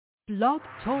Blog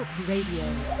Talk Radio.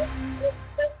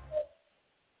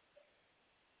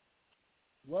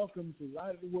 Welcome to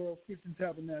Light of the World Christian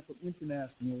Tabernacle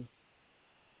International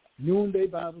Noonday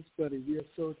Bible Study. We are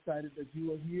so excited that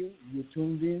you are here. You're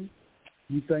tuned in.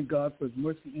 We thank God for His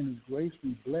mercy and His grace.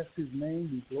 We bless His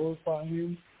name. We glorify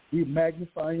Him. We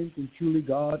magnify Him. And truly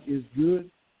God is good.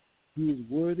 He is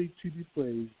worthy to be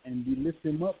praised. And we lift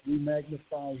Him up. We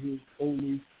magnify His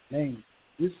holy name.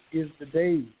 This is the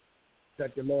day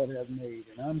that the Lord has made.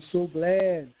 And I'm so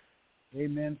glad.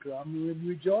 Amen. I'm going to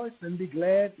rejoice and be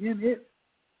glad in it.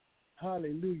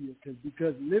 Hallelujah.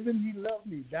 Because living He loved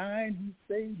me. Dying He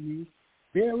saved me.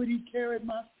 Buried He carried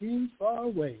my sins far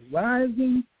away.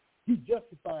 Rising He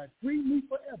justified. Freed me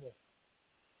forever.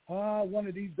 One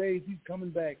of these days He's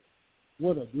coming back.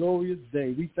 What a glorious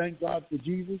day. We thank God for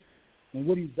Jesus and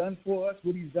what He's done for us,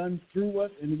 what He's done through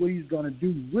us, and what He's going to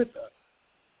do with us.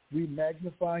 We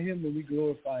magnify Him and we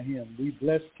glorify Him. We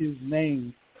bless His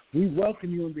name. We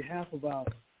welcome you on behalf of our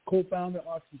co-founder,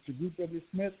 Archbishop W.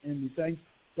 Smith, and we thank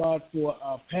God for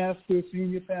our pastor,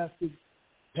 senior pastor,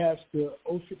 Pastor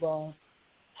Oshebar,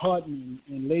 Hardman,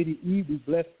 and Lady Eve. We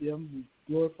bless them. We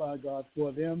glorify God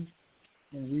for them,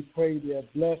 and we pray their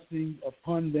blessing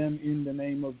upon them in the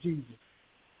name of Jesus.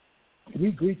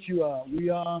 We greet you. We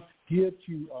are here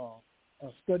to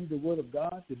study the Word of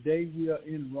God. Today we are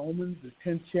in Romans, the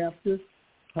 10th chapter.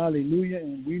 Hallelujah.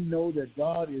 And we know that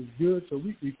God is good. So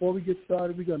before we get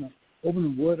started, we're going to open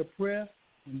the word of prayer,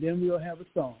 and then we'll have a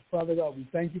song. Father God, we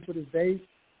thank you for this day.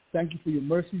 Thank you for your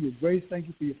mercy, your grace. Thank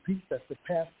you for your peace that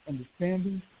surpasses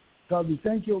understanding. God, we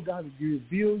thank you, oh God, that you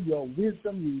reveal your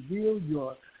wisdom, you reveal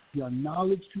your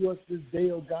knowledge to us this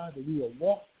day, oh God, that we will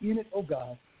walk in it, oh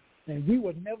God, and we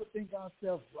would never think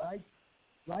ourselves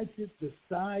righteous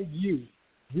beside you.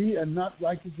 We are not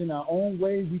righteous in our own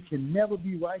way. We can never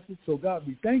be righteous. So, God,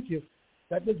 we thank you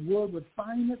that this word would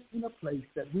find us in a place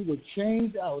that we would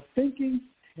change our thinking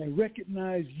and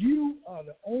recognize you are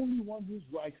the only one who's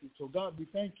righteous. So, God, we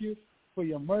thank you for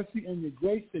your mercy and your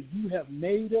grace that you have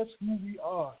made us who we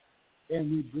are. And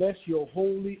we bless your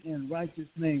holy and righteous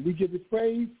name. We give you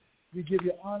praise. We give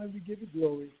you honor. We give you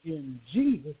glory. In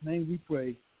Jesus' name we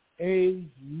pray.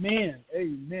 Amen.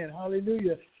 Amen.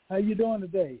 Hallelujah. How you doing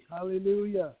today?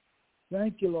 Hallelujah.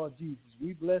 Thank you, Lord Jesus.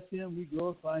 We bless Him. We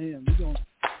glorify Him. We're going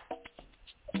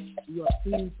to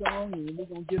sing a song, and we're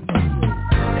going to give Him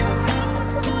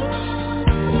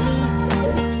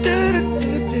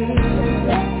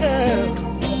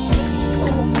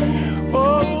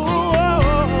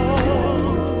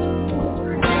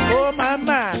Oh, my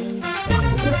mind.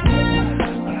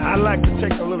 I'd like to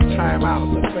take a little time out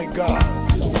and thank God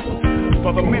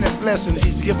for the many blessings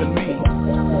He's given me.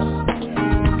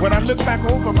 When I look back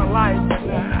over my life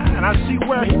and I see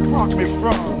where He brought me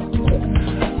from,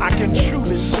 I can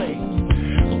truly say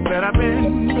that I've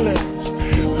been blessed.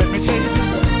 Let me tell you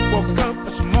this. Woke up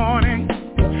this morning,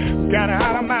 got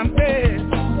out of my bed,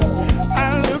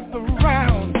 I looked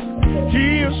around,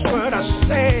 here's what I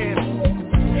said.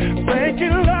 Thank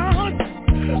you, Lord,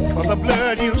 for the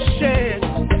blood you shed.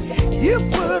 You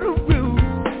put a roof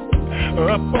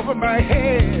up over my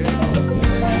head.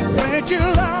 Thank you,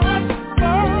 Lord,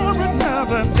 for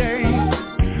another day.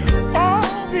 All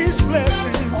these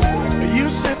blessings you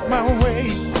sent my way.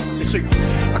 You see,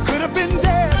 I could have been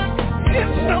dead in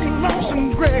some lonesome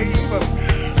grave,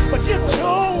 but you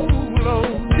told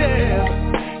old death,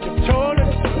 you told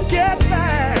us to get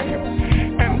back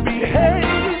and behave.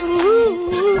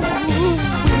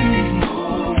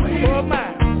 Oh my.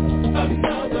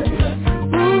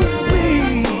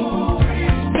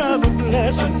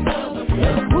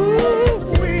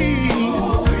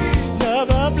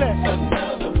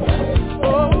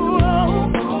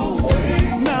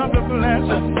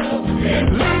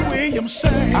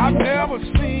 I've never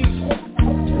seen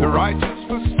the righteous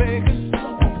forsaken,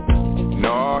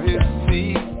 nor his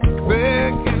seed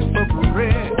begging for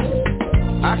bread.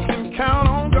 I can count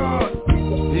on God,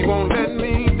 He won't let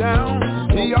me down.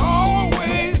 He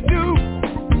always do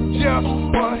just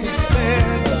what He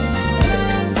said.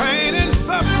 Pain and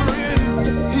suffering,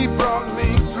 He brought me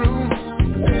through.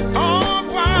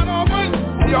 Arms wide open,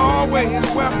 He always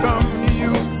welcomes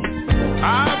you.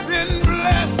 I've been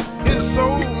blessed in so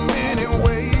many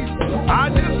ways. I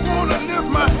just want to lift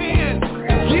my hand,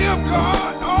 give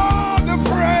God all the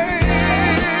praise.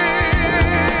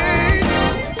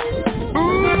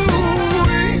 Ooh,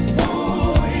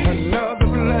 another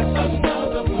blessing.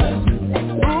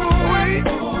 Ooh,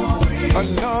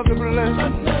 another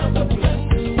blessing.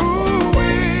 Ooh,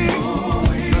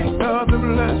 another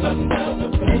blessing.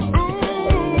 Ooh,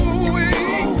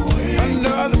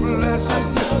 another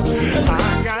blessing.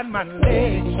 I got my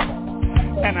legs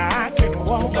and I can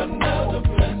walk.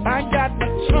 I got the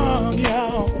tongue,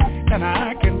 y'all, and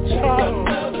I can talk.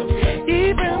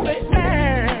 Even the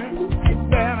air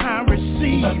that I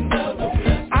receive,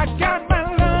 I got my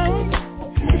lungs,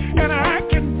 and I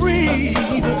can breathe.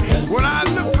 When I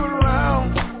look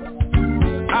around,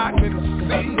 I can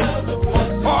see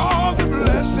all the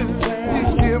blessings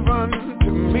He's given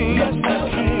to me.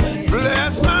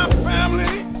 Bless my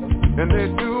family, and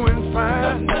they're doing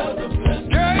fine.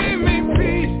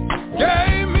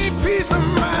 Gave me peace of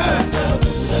mind.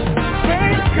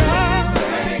 Thank God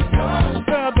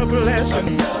for the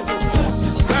blessing.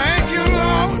 Thank you,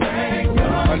 Lord,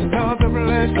 another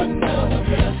blessing.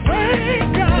 Thank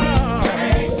God,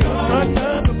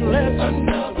 another blessing.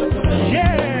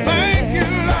 Yeah. Thank you,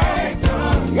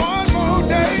 Lord, one more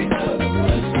day.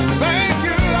 Thank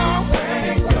you, Lord,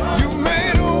 you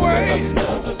made a way.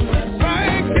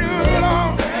 Thank you,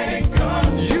 Lord,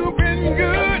 you've been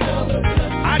good.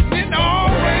 I didn't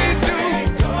always do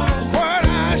what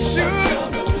I should.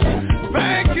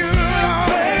 Thank you, Lord,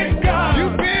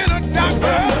 you've been a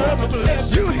doctor.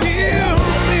 You healed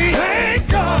me.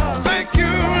 Thank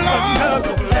you, Lord,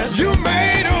 you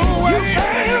made a way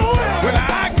when I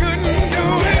couldn't do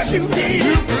it. You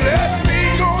let me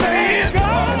go in,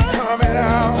 coming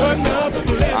out.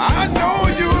 I know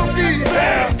you'll be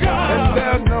there, and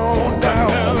there's no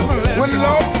doubt. When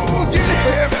loads get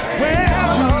heavy,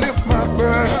 you lift my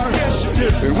burden.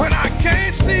 And when I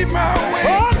can't see my way,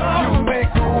 you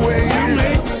make a way.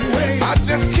 I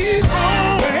just keep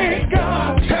on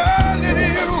telling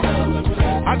you,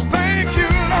 I thank you,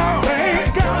 Lord,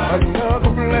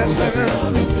 another blessing.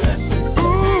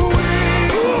 Ooh,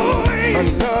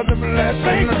 another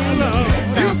blessing.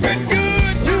 You've been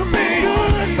good to me,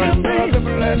 another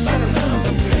blessing.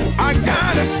 I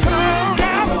got a tongue,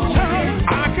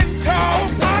 I can talk,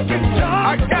 I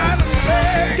got a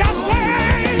leg,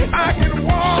 I can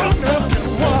walk,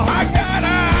 I got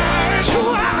eyes,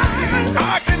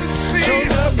 I can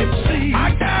see, I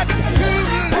got two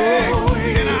legs,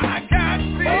 and I got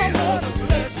feet.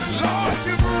 Lord,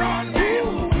 you brought me,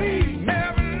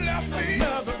 never left me.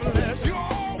 You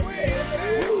always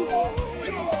there, you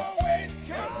always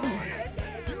kept me.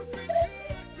 You've been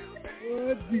good to me.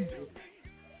 Lord Jesus.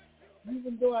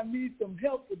 Even though I need some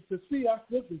help to see, I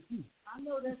still can see. I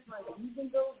know that's right. Even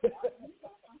though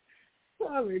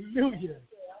Hallelujah.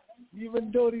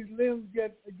 Even though these limbs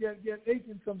get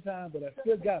aching sometimes, but I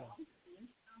still got them.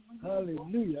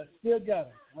 Hallelujah. I still got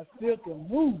them. I still can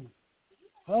move.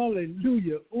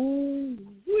 Hallelujah. Ooh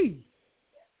wee.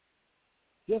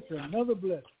 Just another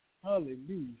blessing.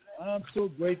 Hallelujah. I'm so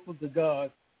grateful to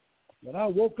God that I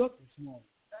woke up this morning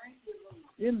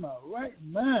in my right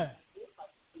mind.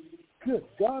 Good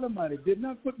God Almighty. Did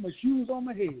not put my shoes on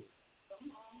my head,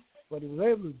 but I was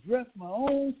able to dress my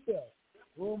own self.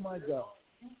 Oh, my God.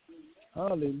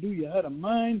 Hallelujah. I had a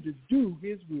mind to do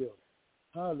His will.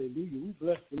 Hallelujah. We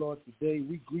bless the Lord today.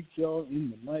 We greet y'all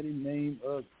in the mighty name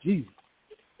of Jesus.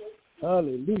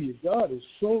 Hallelujah. God is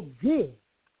so good.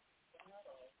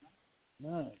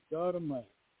 My God Almighty.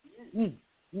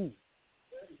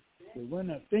 So when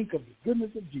I think of the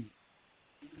goodness of Jesus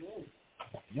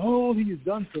and all He has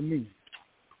done for me,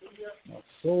 my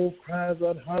soul cries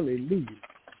out, hallelujah.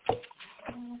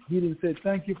 He didn't say,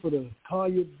 thank you for the car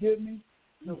you've given me.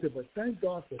 He said, but thank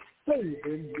God for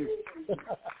saving you.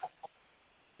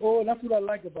 Oh, that's what I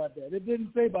like about that. It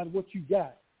didn't say about what you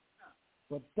got,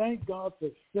 but thank God for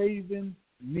saving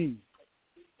me.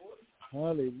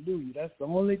 Hallelujah. That's the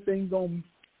only thing going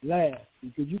to last,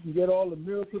 because you can get all the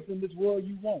miracles in this world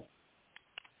you want,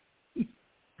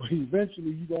 but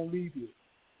eventually you're going to leave here.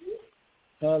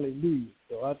 Hallelujah.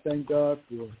 So I thank God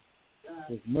for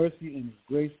His mercy and His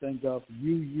grace. Thank God for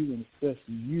you and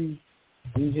especially you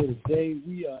being here today.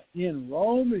 We are in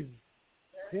Romans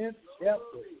 10th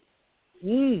chapter.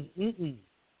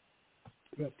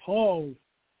 Where Paul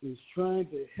is trying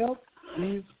to help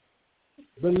these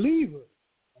believers.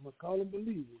 I'm going to call them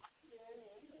believers.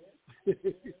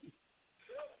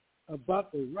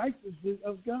 About the righteousness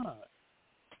of God.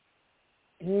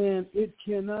 And it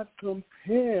cannot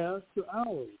compare to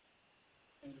ours.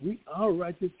 Our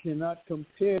righteousness cannot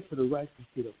compare to the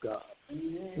righteousness of God.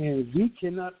 And we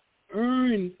cannot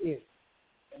earn it.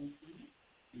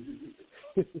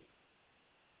 It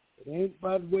ain't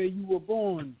about where you were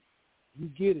born. You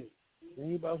get it. It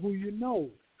ain't about who you know.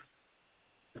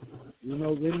 You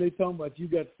know, then they talking about you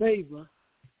got favor.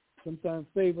 Sometimes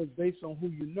favor is based on who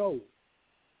you know.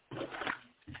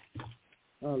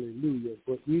 Hallelujah.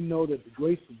 But we know that the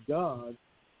grace of God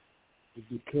is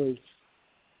because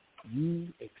you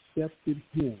accepted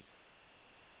Him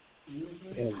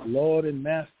as Lord and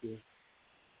Master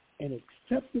and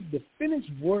accepted the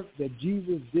finished work that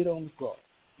Jesus did on the cross.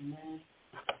 Amen.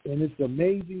 And it's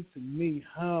amazing to me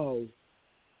how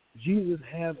Jesus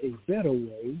have a better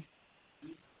way,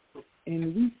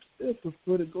 and we still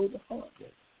prefer to go the hard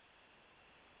way.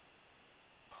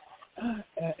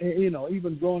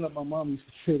 Even growing up, my mom used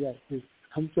to say that,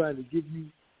 I'm trying to give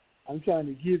you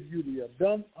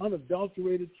the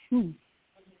unadulterated truth,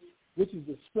 which is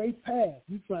the straight path.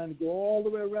 You're trying to go all the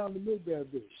way around the mulberry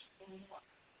bush.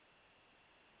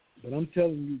 But I'm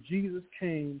telling you, Jesus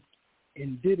came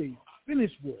and did a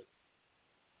finished work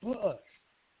for us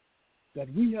that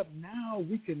we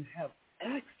can have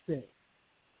access.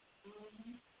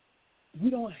 We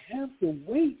don't have to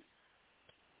wait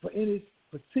for any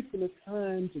particular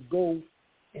time to go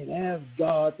and ask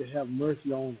God to have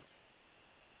mercy on us.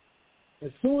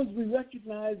 As soon as we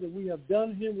recognize that we have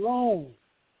done him wrong,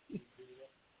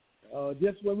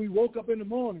 just when we woke up in the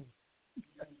morning,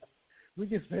 we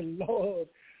can say, Lord,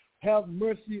 have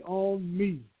mercy on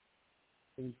me.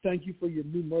 And thank you for your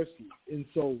new mercy. And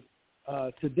so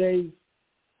today,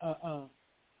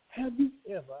 have you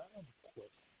ever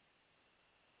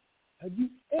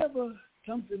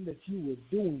something that you were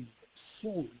doing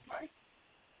so right,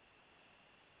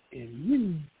 and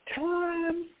when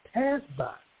time passed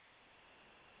by,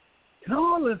 and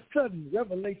all of a sudden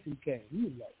revelation came, you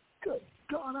were like, good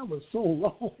God, I was so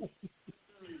wrong.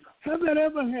 Has that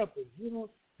ever happened? You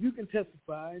can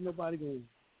testify. Ain't nobody going to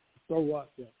throw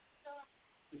rocks at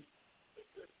you.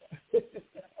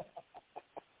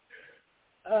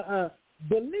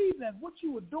 Believe that what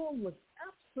you were doing was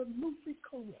absolutely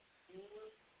correct.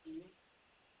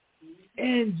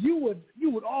 And you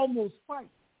would almost fight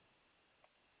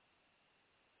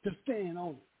to stand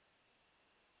on it.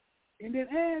 And then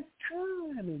as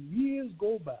time and years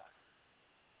go by,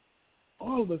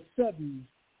 all of a sudden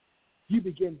you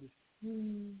begin to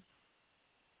see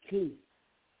clear.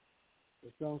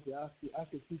 The song says, I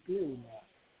can see clearly now.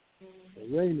 The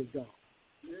rain is gone.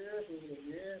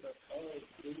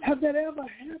 Has that ever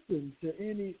happened to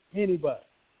anybody?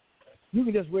 You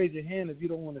can just raise your hand if you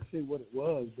don't want to say what it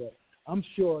was, but I'm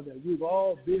sure that we've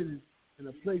all been in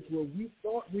a place where we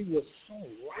thought we were so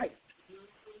right.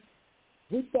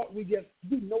 We thought we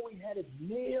know we had it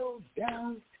nailed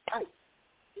down tight.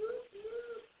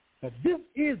 But this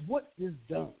is what is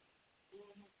done.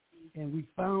 And we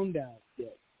found out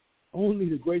that only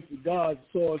the grace of God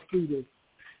saw us through this.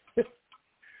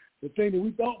 The thing that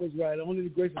we thought was right, only the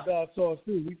grace of God saw us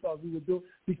through. We thought we would do it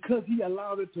because he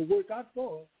allowed it to work out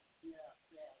for us.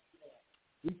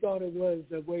 We thought it was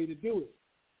the way to do it.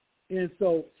 And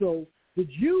so the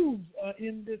Jews are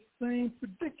in this same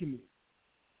predicament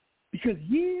because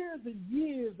years and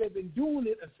years they've been doing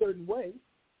it a certain way,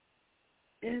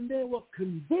 and they were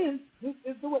convinced this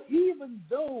is the way, even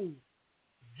though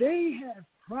they had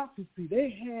prophecy,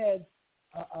 they had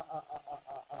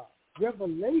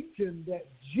revelation that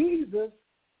Jesus,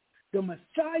 the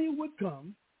Messiah, would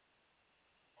come,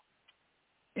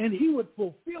 and he would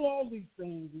fulfill all these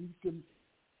things,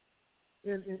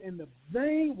 and the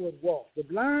lame would walk, the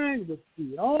blind would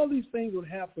see, all these things would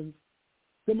happen.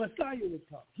 The Messiah would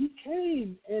come. He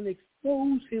came and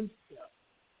exposed himself,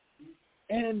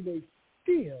 and they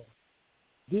still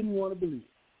didn't want to believe.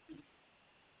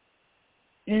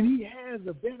 And he has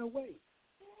a better way.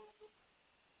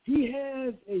 He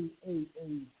has a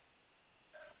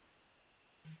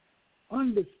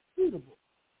undisputable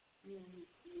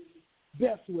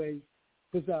best way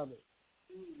for salvation.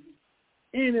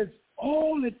 And it's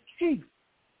all it takes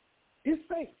is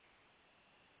faith.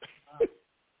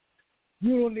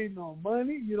 You don't need no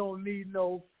money. You don't need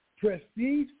no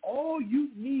prestige. All you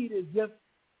need is just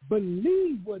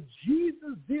believe what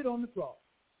Jesus did on the cross.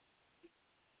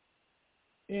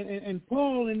 And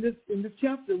Paul in this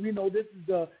chapter, we know this is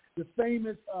the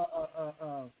famous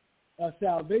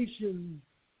salvation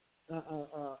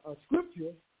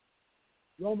scripture,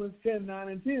 Romans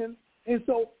 10:9 and 10. And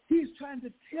so he's trying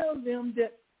to tell them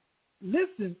that,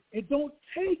 listen, it don't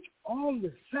take all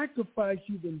the sacrifice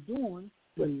you've been doing,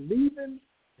 believing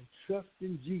and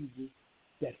trusting Jesus,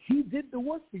 that he did the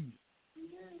work for you.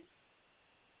 Amen.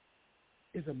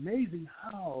 It's amazing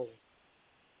how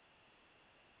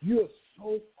you're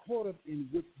so caught up in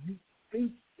what you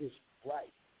think is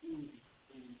right,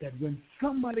 that when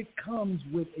somebody comes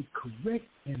with a correct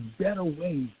and better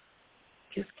way,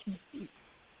 just can't see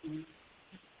it.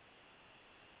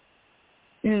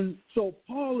 And so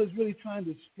Paul is really trying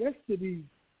to stress to these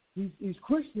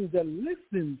Christians that,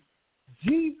 listen,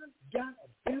 Jesus got a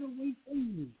better way for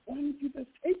you. Why don't you just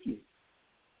take it?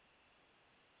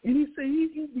 And he said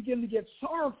he began to get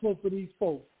sorrowful for these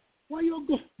folks. Why you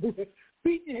go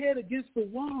beating your head against the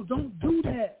wall? Don't do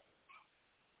that.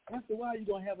 After a while, you're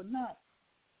going to have a knot.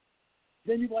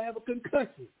 Then you're going to have a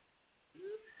concussion.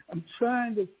 I'm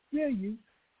trying to spare you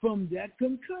from that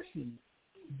concussion.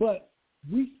 But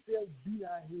we still beat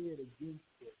our head against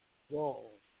the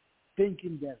wall,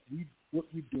 thinking that what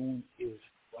we're doing is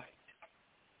right.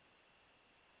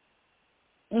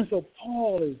 And so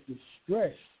Paul is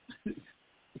distressed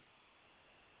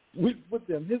with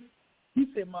them. He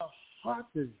said, my heart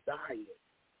desire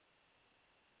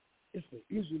is for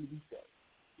Israel to be saved.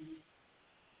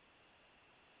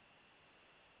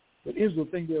 But Israel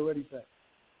think they're already saved.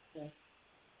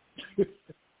 Yeah.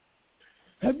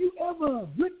 Have you ever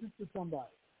witnessed to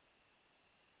somebody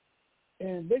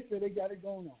and they say they got it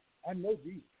going on? I know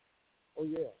Jesus. Oh,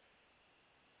 yeah.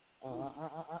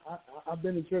 I've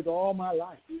been in church all my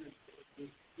life.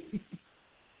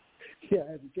 Yeah,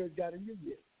 has the church got in you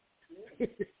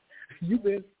yet?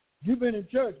 You've been in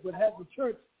church, but has the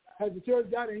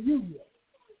church got in you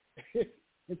yet?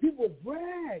 And people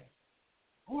brag.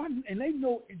 Oh, and they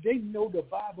know the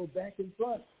Bible back and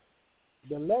front.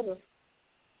 The letter.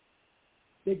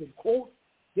 They can quote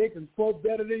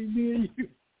better than me and you.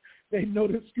 They know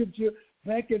the scripture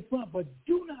back and front, but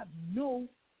do not know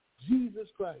Jesus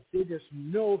Christ. They just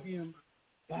know him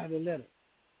by the letter.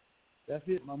 That's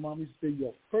it. My mom used to say,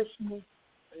 your personal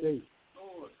Savior.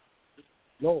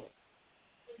 Lord.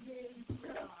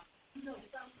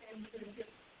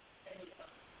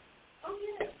 Oh,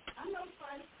 yeah, I know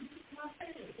Christ is my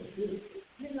Savior.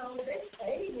 You know, they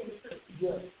say in church.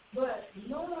 Yeah. But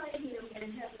knowing him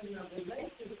and having a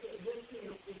relationship with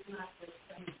him is not the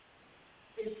same.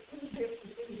 It's two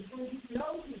different things. When you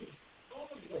know him,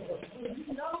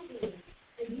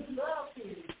 and you love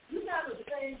him, you got a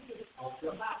thing to talk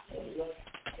about him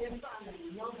in front of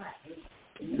nobody.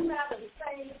 You got a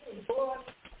thing to God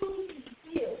who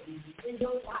he is in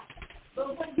your life.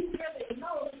 But when you really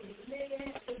know him,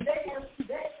 man,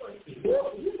 that's what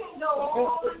you can go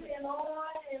on and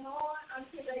on and on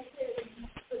until they say you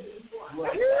to be one.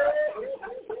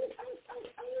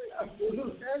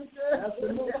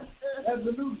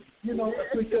 Absolutely. You know,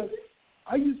 because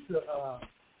I used to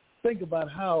think about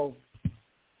how,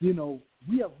 you know,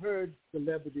 we have heard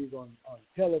celebrities on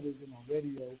television, on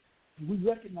radio, and we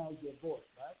recognize their voice,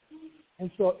 right?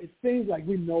 And so it seems like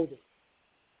we know them,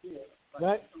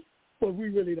 right? But we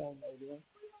really don't know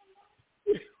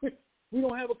them. We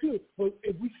don't have a clue. But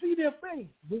if we see their face,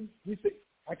 we say,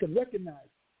 I can recognize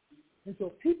it. And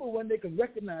so people, when they can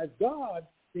recognize God,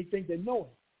 they think they know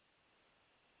him.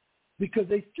 Because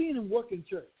they've seen him work in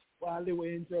church while they were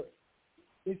in church.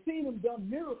 They've seen him done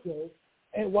miracles,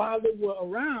 and while they were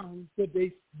around, but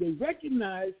they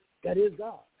recognize that is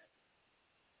God.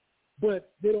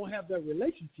 But they don't have that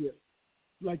relationship,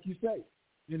 like you say.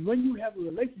 And when you have a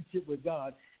relationship with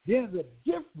God, there's a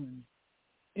difference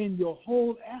in your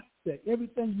whole aspect.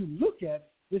 Everything you look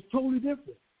at is totally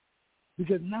different.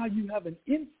 Because now you have an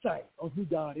insight of who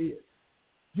God is.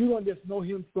 You don't just know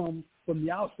him from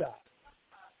the outside.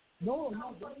 No.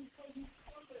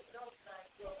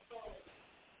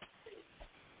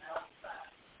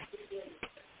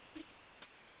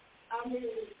 I mean,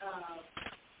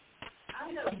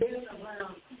 I have been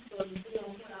around people, you know,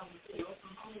 when I was in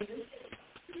Oklahoma, they said,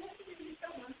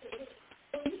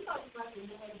 when you talk about the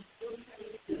Lord, you'll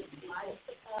take this life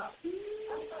up.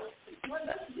 Well,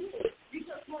 that's good,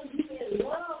 because when you're in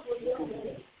love with your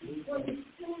man, when you're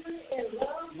truly in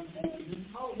love with him,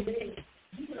 oh man,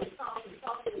 you can talk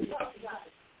about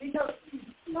it. Because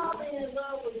falling in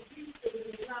love with Jesus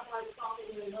is not like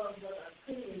falling in love with a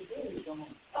human being.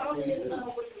 Falling in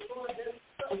love with the Lord, that's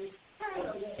so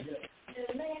parallel.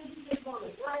 And man, you just want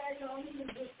to brag on him and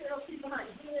just tell people how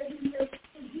good he is.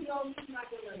 You know, he's not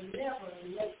going to never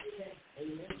let you down.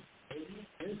 Amen.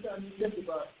 Anytime you think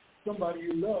about somebody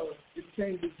you love, it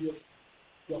changes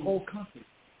your whole company.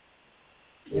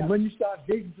 Yeah. And when you start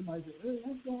dating somebody, you say, hey,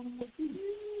 what's going on with you?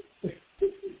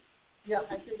 Yeah,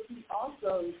 I think he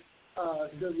also,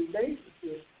 the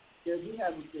relationship that we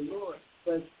have with the Lord,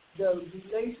 but the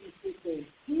relationship that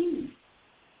he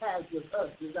has with us,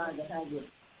 designed to have with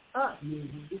us,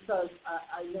 because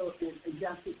I know in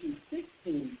John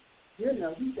 15:16, you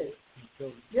know, he said,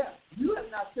 yeah, you have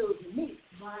not chosen me,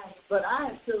 but I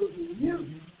have chosen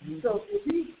you. So if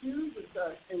he chooses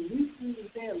us and we choose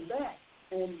him back,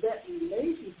 and that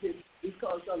relationship,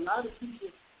 because a lot of people,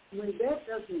 when that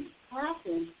doesn't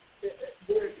happen,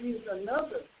 there is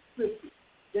another scripture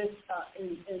that's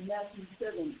in Matthew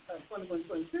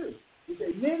 7:21-22. It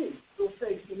says, many will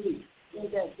say to me in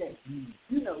that day,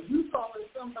 you know, you calling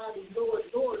somebody Lord,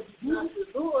 Lord, not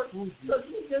the Lord, because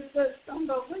he just says,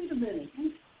 wait a minute,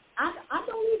 I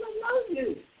don't even know you.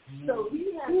 So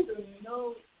he has to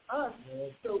know us,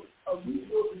 so we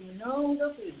will known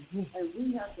of him, and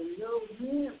we have to know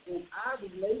him in our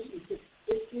relationship.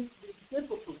 It's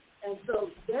reciprocal. And so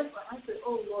that's why I said,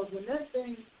 oh, Lord, when that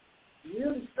thing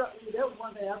really struck me, that was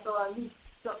one thing I thought I knew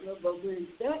something about, when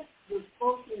that was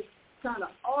spoken kind of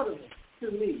audible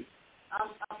to me.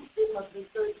 It must have been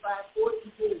 35,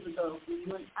 40 years ago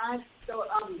when I thought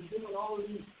I was doing all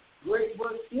these great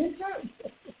work in church.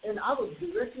 And I was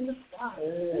directing the choir,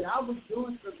 and I was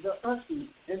doing the ushering,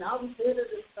 and I was head of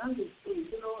the Sunday school,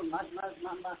 and my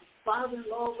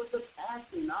father-in-law was a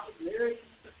pastor, and I was married,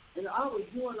 and I was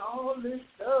doing all this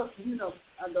stuff, and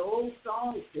the old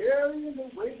song, carrying the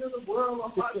weight of the world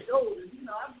on my shoulders.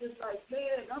 I'm just like,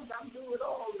 man, I'm doing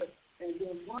all this. And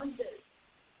then one day,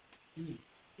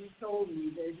 he told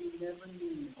me that he never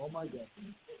knew me. Oh, my God.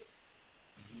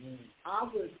 I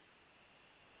was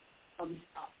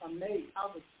amazed. I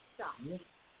was shocked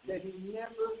that he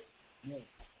never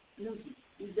knew me.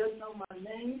 He doesn't know my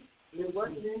name. It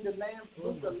wasn't in the Lamb's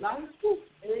Book of Life.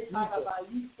 It's not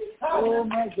about you. Oh,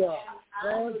 my God.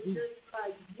 And I was just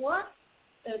like, what?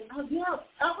 And I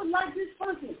was like this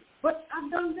person. But I've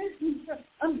done this.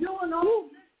 I'm doing all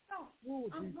this stuff.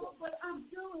 But I'm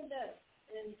doing that.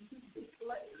 And he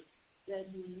declared that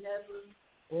he never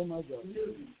knew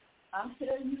me. I'm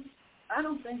telling you, I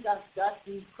don't think I've got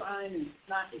these crying and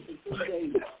snotting for 2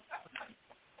 days.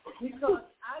 Because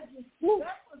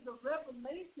that was a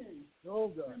revelation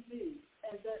to me.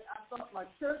 And that I thought my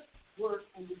church work,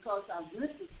 and because I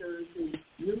went to church and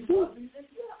knew something,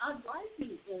 I like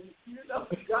it. And,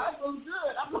 God was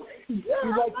good. I'm like,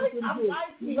 you're a pretty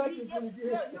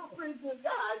good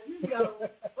guy,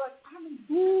 But it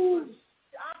was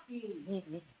shocking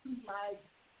to my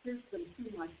system, to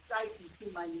my psyche, to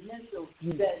my mental,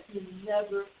 that he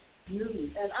never knew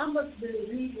me. And I must have been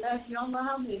reading that, I don't know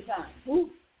how many times.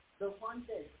 The one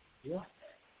day. Yeah.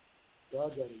 God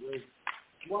got it right.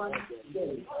 One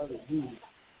day. Hallelujah.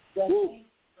 That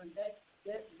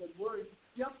the word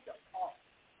jumped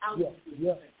out of the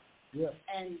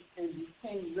and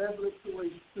became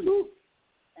revelatory truth.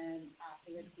 And I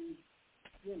had to,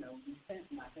 repent,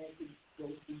 and I had to go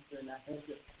deeper, and I had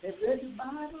to have read the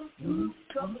Bible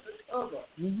cover to cover,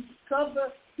 cover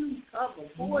to cover,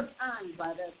 4 times by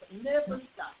that, never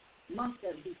stop. Must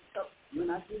have been tough when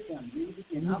I sit down. You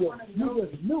just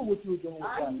knew what you were doing.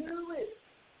 I knew it.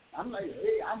 I'm like,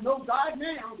 hey, I know God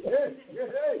now.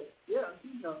 Hey.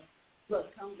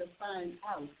 But come to find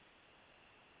out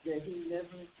that he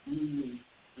never knew me.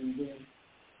 And then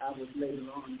I was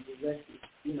later on directed,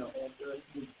 after us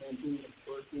and doing the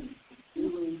work in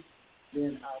doing,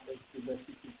 then I was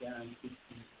directed to John 15.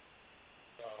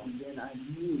 And then I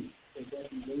knew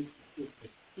that relationship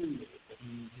was true,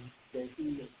 that he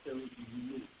had chosen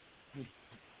me.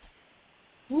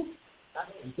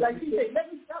 Like you said, let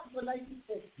me stop. But like you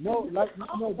said,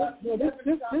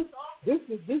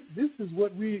 this is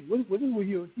what we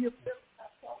here. This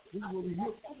is what we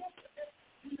hear.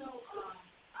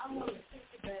 I want to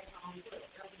take back on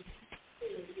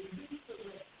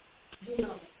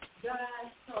what God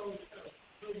told us,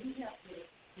 but we have to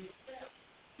accept.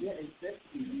 Yeah,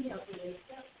 exactly. We have to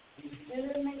accept. And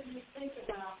it makes me think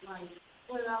about, like,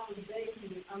 when I was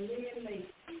dating a man made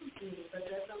but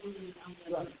that doesn't mean I'm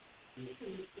going to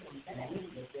choose him back.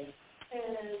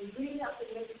 And we have to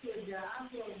make sure that our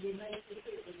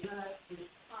relationship with God is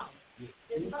strong.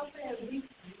 And sometimes we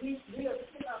are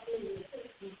put up in the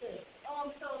church and say, oh,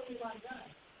 I'm chosen by God.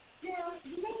 Yeah,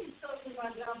 you may be chosen by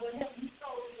God, but have you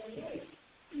chosen by him?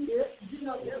 Yeah,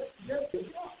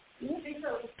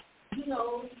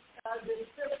 Because, the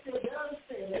scripture does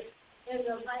say in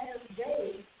the last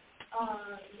day,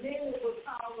 many will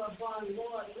call upon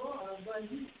Lord, but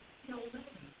you don't know.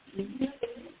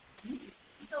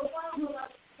 So why would I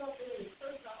go in the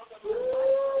church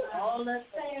all that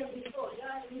stand before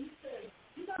God? And he said,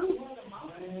 you don't want them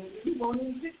all. You won't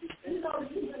even get it. I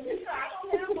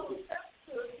don't have no steps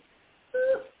to it.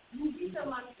 You said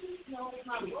my feet know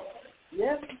my Lord.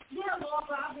 Yes. Yeah, Lord,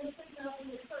 but I've been sitting up in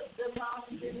the church. That's why I've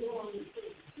been going to the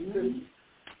church.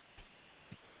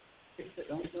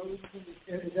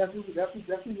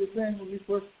 That's what you're saying when we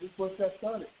first got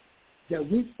started. That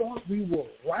we thought we were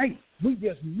right. We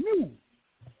just knew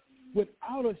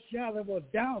without a shadow of a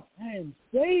doubt, I am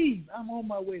saved. I'm on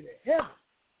my way to heaven.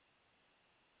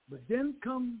 But then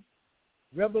comes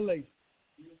revelation.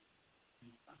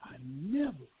 I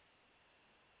never.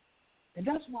 And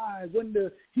that's why when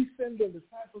he sent the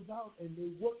disciples out and they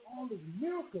worked all these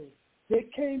miracles, they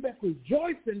came back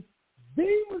rejoicing.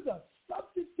 Demons are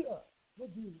subject to us.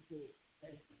 What Jesus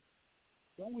said.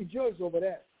 Don't rejoice over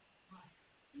that.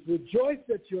 Rejoice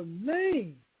that your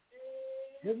name.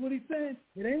 That's what he's saying.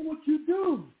 It ain't what you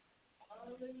do.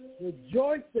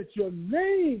 Rejoice that your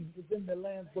name is in the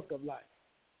Lamb's Book of Life.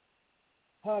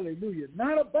 Hallelujah.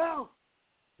 Not about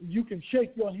you can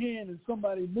shake your hand and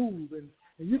somebody move, and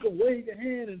you can wave your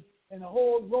hand and a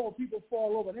whole row of people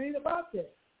fall over. It ain't about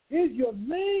that. It's your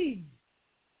name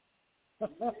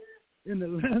in the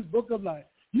Lamb's Book of Life.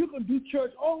 You can do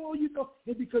church all over you go,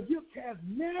 and because you're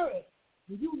charismatic,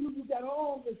 you got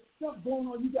all this stuff going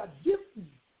on. You got gifting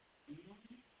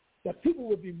that people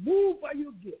will be moved by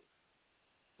your gift.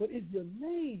 But it's your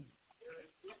name.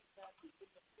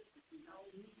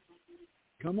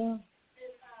 Come on.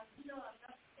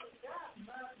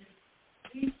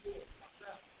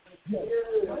 Yes.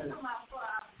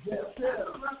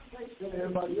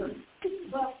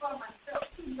 But for myself,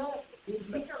 he loves it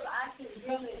because I can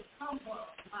really humble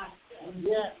myself.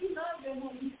 Yeah. He loves it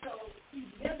when we show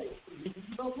humility.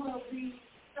 But when we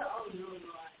say, oh, no,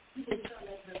 Lord, you can show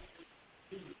that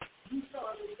you show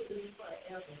it to me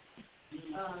forever.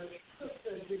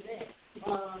 Sister Jeanette,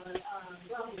 brother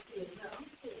said, no,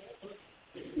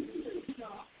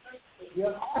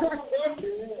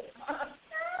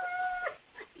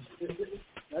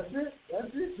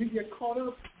 That's it. We get caught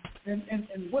up. And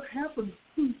what happens,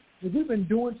 too, is we've been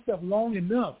doing stuff long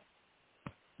enough,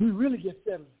 we really get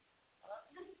settled.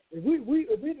 If we've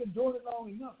been doing it long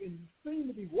enough and it seems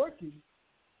to be working,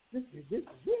 this is it.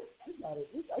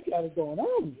 I got it going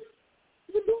on.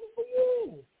 We've been doing it for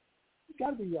years. It's got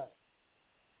to be right.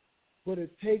 But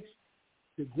it takes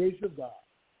the grace of God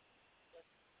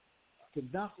to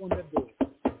knock on that door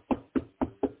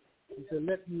and say,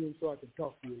 let me in so I can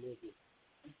talk to you a little bit.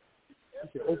 He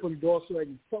said, open the door so I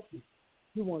can talk to you.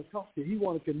 He want to talk to you. He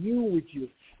want to commune with you.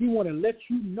 He want to let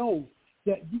you know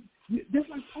that just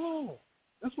like Paul.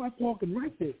 That's why Paul can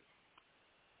write this.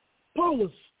 Paul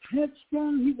was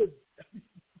headstrong.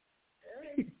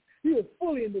 He was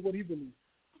fully into what he believed.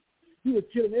 He was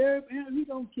killing everybody. He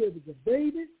don't care if it's a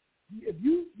baby. If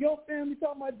your family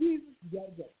talking about Jesus, you got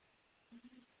to go.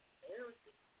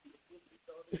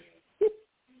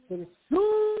 But as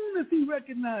soon as he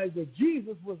recognized that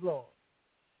Jesus was Lord,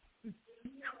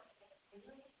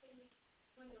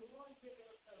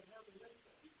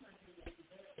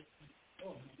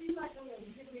 he's not going to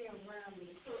get me around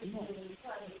and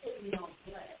try to put me on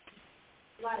flat.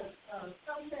 Like,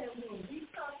 sometimes when we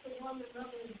talk to one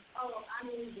another, oh, I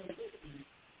need a witness.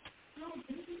 No,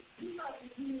 you thought that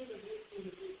you need a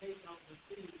witness based on the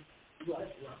things.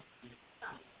 Right.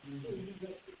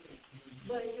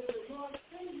 But if the Lord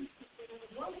says,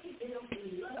 once you get on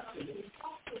the love and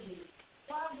talk to me,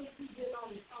 why would you get on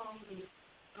the phone and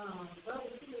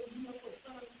brother, you know what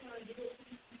son trying to do?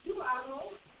 You out of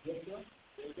order.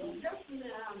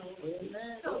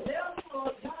 So therefore,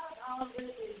 God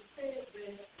already said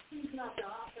that he's not the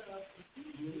author of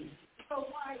confusion. So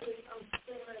why is it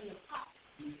stirring the pot?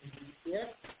 Yes.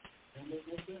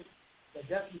 But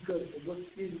that's because of what's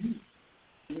in you.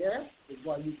 Yes, is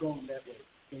why you're going that way.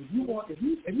 And if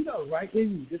you got right in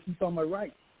you, this is talking about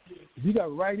right. If you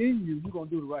got right in you, you're gonna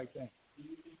do the right thing.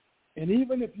 And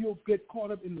even if you get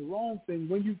caught up in the wrong thing,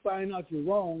 when you find out you're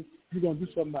wrong, you're gonna do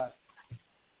something about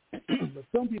it. But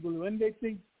some people,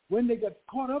 when they got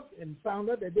caught up and found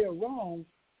out that they're wrong,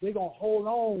 they're gonna hold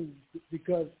on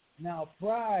because now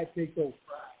pride takes over.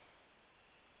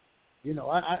 You know,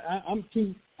 I'm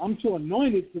too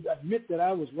anointed to admit that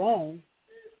I was wrong.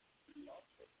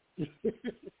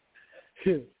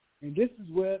 And this is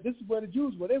where the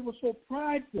Jews were. They were so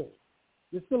prideful.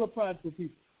 They're still a prideful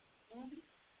people.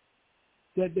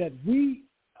 That we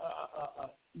are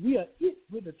it.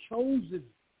 We're the chosen.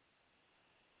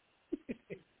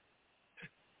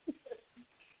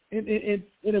 and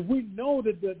if we know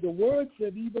that the word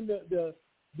said even the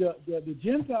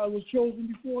Gentile was chosen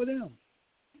before them,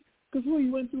 because who he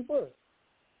went through first,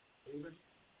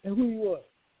 and who he was.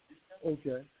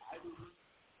 Okay.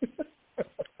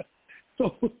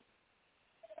 So,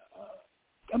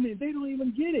 I mean, they don't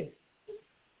even get it.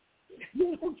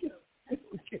 They don't get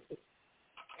it.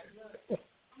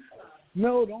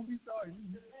 No, don't be sorry.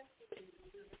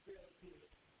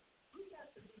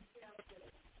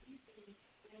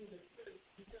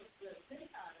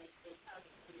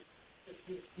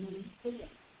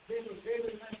 They were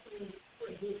very much for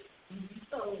this.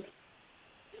 So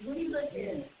when you look at,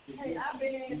 hey, I've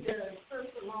been in the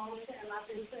church a long time. I've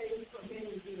been saved for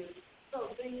many years. So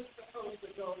things are supposed to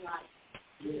go like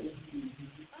this.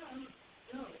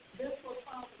 No, that's what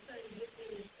Paul was saying.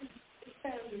 It's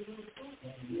time to move forward.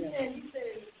 And he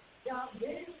said, y'all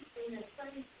been in that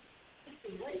same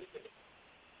situation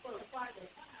for quite a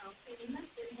while, and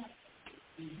nothing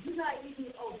happened. You're not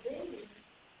even obeying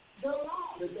the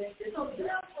law. So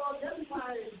therefore, that's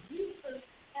why Jesus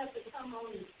has to come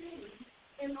on the scene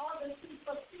in order to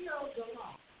fulfill the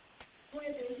law.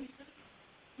 When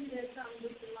he didn't come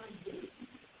looking like this.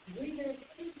 We didn't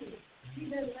see him. He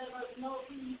didn't let us know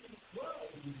who he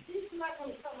was. He's not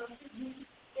going to come up to you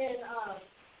and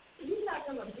he's not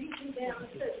going to beat you down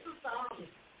and say, Sister Army,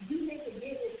 you need to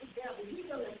get it together. He's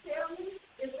going to tell me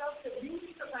it's up to me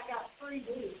because I got free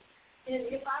will. And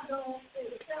if I don't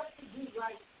accept to do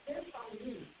right, that's on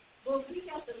me. But we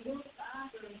got to look to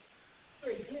either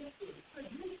tradition.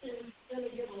 Tradition is going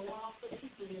to give a law for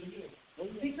people in here.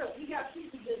 Because we got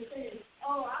people that say,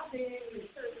 oh, I've been in the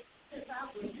church since I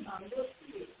was a little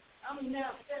kid. I'm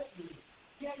now stepping.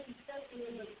 Yeah, you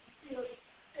stepping, but still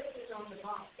stepping on the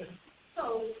mountain.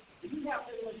 So you have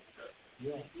to look at it.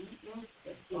 Yeah.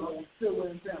 Still we're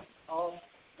in town. All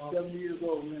 7 years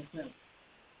old, we're in town.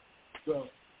 So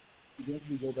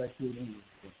eventually go back to it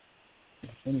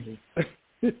anyway.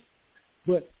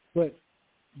 But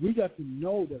we got to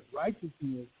know that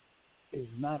righteousness is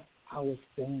not our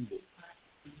standard.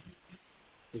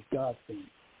 It's God's standard.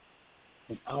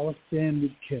 And our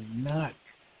standard cannot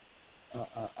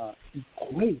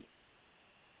equate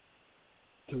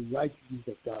to righteousness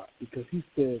of God, because he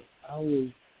says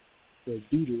ours will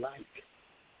be like,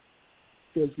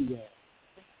 says he has.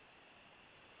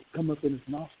 Come up in his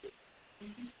nostrils.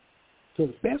 So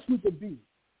the best we could be,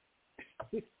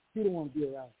 he don't want to be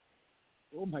around.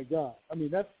 Oh my God. I mean,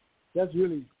 that's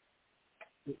really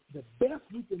the best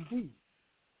we can be.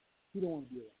 He don't want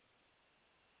to be around.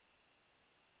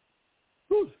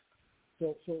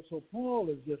 So Paul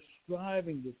is just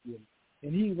striving with them,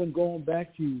 and he even going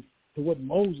back to what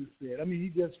Moses said. I mean,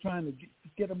 he's just trying to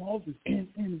get them all this.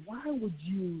 And why would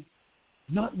you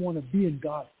not want to be in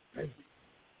God's presence,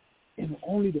 and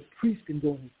only the priest can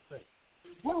go in his presence?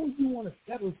 Why would you want to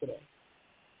settle for that?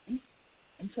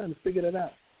 I'm trying to figure that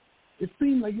out. It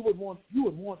seems like you would want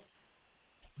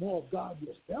more of God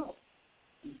yourself,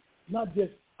 not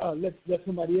just let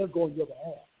somebody else go on your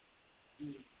behalf.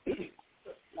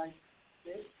 Like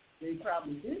they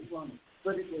probably did want it,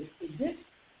 but it was tradition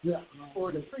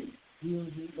for the priest.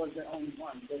 Was the only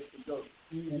one that could go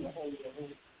in the Holy of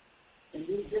Holies. And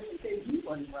then just in case he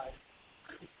wasn't right,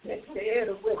 they had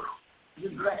a whip.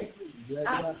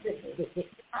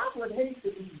 I would hate to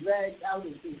be dragged out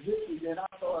of position that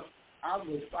I thought I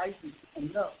was righteous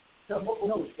enough.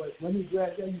 No, but when he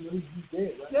dragged out, you know he's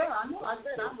dead, right? Yeah, I know. I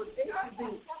said I would hate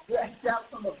to be dragged out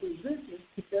from a position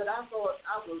that I thought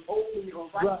I was holy or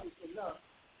righteous enough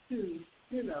to,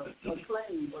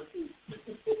 acclaim or to.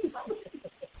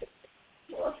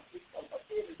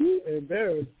 You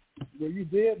embarrassed. Well, you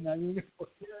dead now. You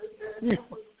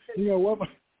know what?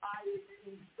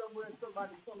 Somewhere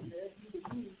somebody told me that you could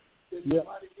use that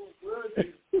somebody was worthy.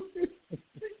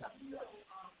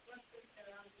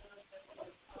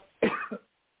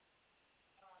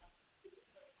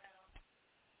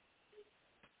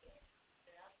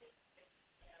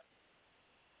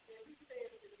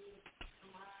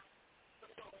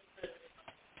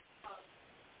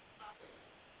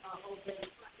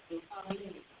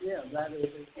 Yeah, that is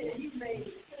it. And he made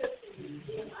it clear to me,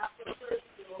 and I prefer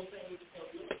to obey the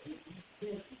Lord.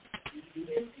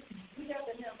 We have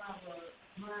to have our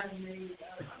mind made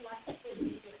up. I like to put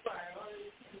these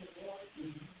priorities in the Lord,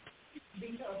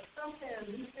 because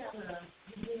sometimes we kind of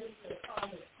begin to call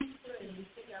it teacher and we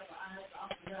take our eyes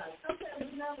off of God. Sometimes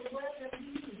we never work that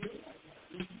we can do it.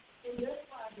 And that's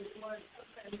why the Lord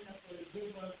sometimes has to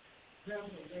give us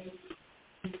revelation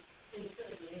in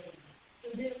certain areas.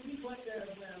 And then we wonder,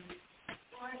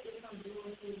 why is I'm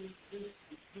doing this?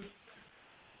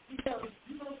 Because,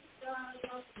 God is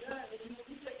off the God, and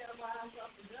we take our eyes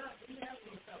off the God, we have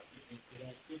no help.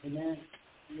 Amen.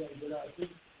 You got to get out of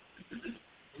this.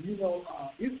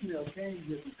 Ishmael came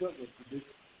just because of this.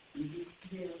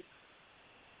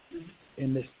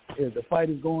 And the fight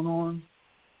is going on.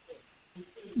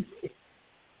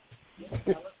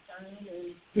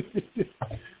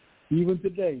 Even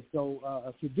today. So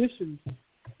a tradition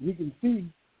we can see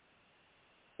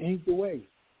ain't the way.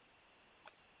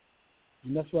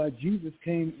 And that's why Jesus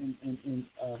came and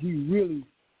he really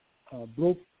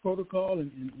broke protocol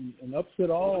and upset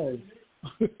all.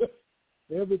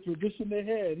 Every tradition they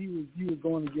had, he was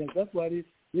going against. That's why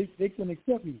they couldn't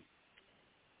accept him.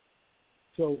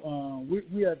 So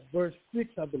we at verse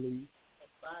 6, I believe.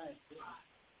 5.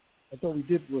 I thought we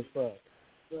did verse 5.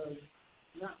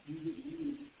 Not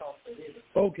you talk to it.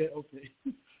 Okay.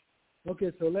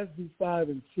 Okay, so let's do 5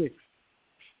 and 6.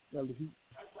 Well,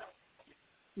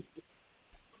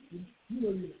 you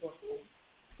know you talk to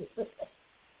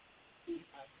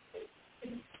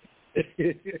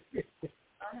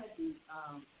I had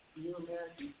the New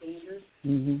American Standard.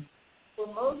 Mm-hmm.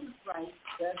 For Moses writes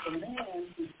that the man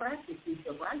who practices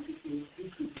the righteousness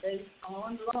which is based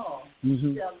on law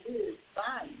shall live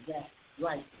by that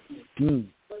righteousness.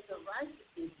 But the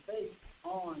righteousness based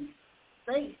on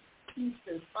faith keeps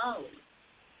as follows.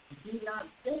 Do not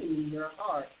say in your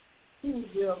heart, who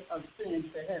will ascend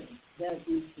to heaven? That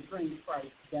is to bring Christ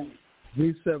down.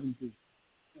 Read 17.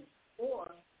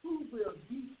 Or who will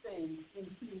descend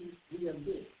into the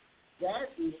abyss? That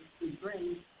is to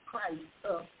bring Christ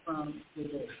up from the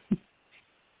dead.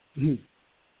 and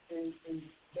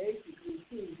basically,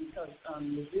 too, because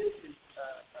Leviticus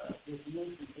was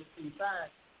mentioned in 18:5,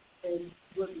 and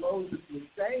what Moses was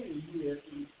saying here,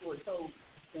 and foretold,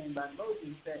 saying by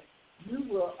Moses, that you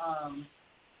will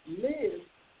live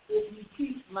if you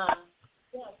keep my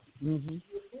statutes. You will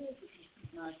live if you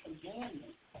keep my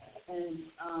commandments. And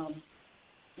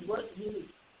what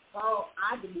Paul,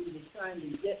 I believe, is trying to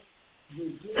get the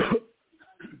Jews to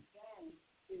understand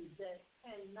is that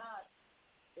cannot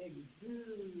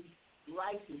exude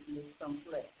righteousness from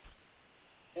flesh.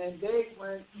 And they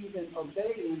weren't even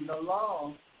obeying the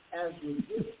law as was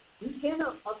given. You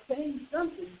cannot obtain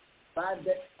something by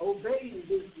obeying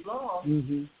this law,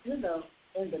 you know,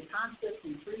 and the concepts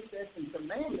and precepts and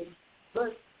commandments,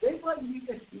 but they wasn't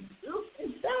even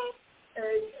doing that.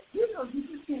 You know, you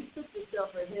just can't put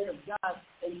yourself ahead of God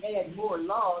and add more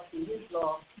laws to his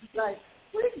law. Like,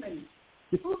 wait a minute,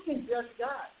 who can judge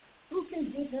God? Who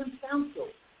can give him counsel?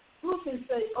 Who can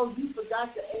say, oh, you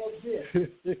forgot to add this?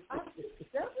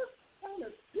 That was kind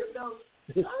of, you know,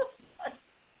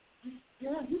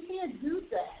 yeah, you can't do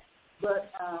that.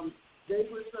 But they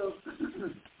were so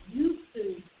used to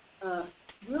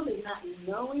really not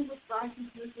knowing what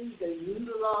righteousness is. They knew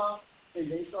the law, and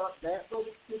they thought that was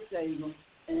to save them.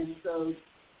 And so,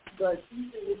 but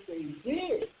even if they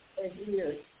did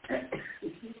adhere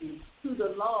to the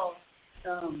law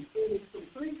in its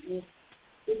completeness,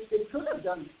 it could have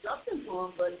done something for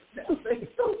them, but they're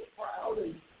so proud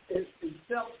and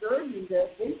self-serving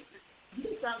that they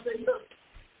sometimes say, look,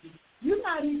 you're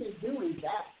not even doing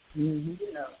that,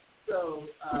 you know. So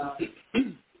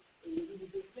it was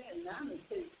just saying, now it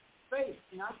takes faith,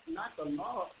 not the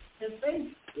law. And faith,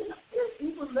 you know,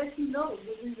 it will let you know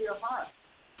within your heart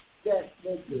that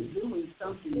you're doing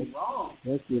something wrong.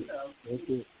 That's it. That's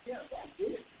it. Yeah, that's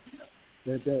it. You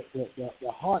know.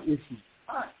 The heart issue.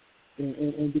 Heart.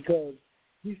 And because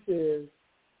he says,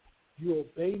 you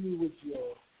obey me with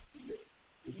your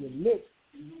lips,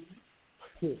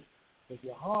 but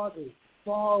your heart is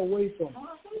far away from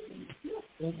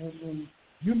it. And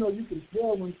you know, you can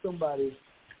tell when somebody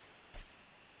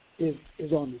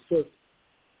is on the surface.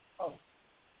 Oh.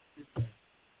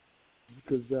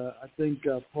 Because I think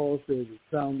Paul says it's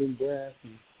sounding brass.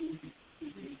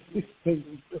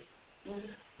 And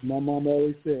my mom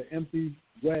always said, empty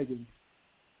wagons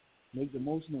make the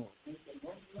most noise.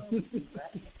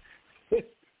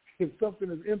 If something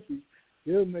is empty,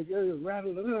 it'll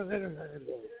rattle.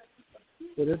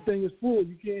 But that thing is full,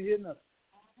 you can't hear nothing.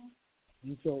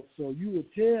 And so you will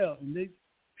tell, and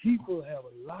people have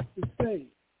a lot to say.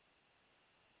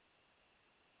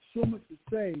 So much to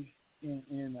say,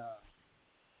 and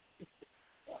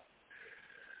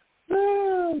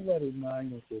what is mine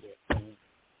going to say that?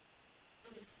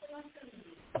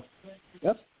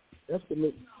 That's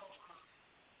absolutely.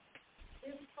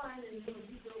 It's fine, and when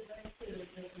you go back to the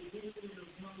beginning of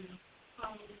money,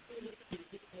 how the citizens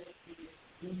get that to you.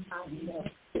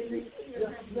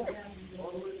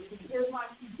 It's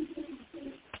like you say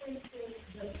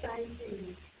the same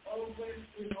thing over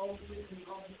and over and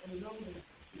over and over.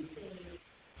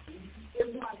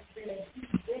 It's like that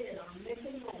he's dead or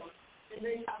making noise. And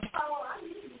they say, oh, I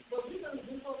need you, but we're going to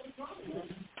do what we're going to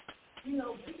do. You know,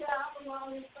 we got our law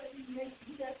in place,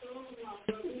 you got your own law,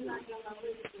 but we're not going to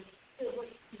listen to what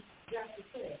you got to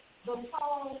say. But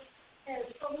Paul has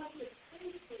so much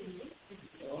experience in it.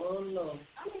 Oh, no.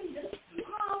 I mean, this is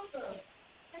awesome.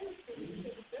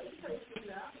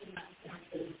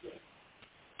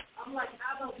 I'm like,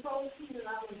 I don't told you that I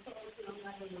was told you I'm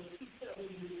not going to keep telling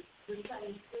you the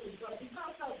same thing. But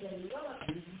because of the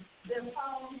love that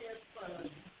Paul has for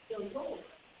the Lord,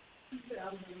 he said,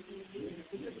 I'm going to do this.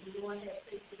 Because the one that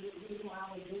takes the reason why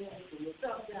I was doing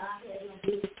stuff that I had no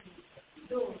business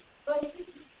doing. But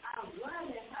I'm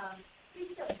learning how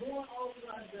he kept going over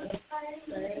the same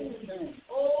thing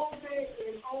over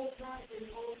and over and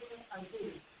over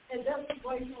again. And that's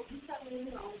why, you know, we come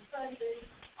in on Sunday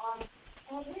on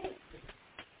Wednesday.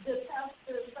 The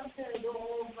pastor sometimes go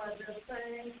over the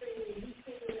same thing, and he's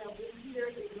sitting there with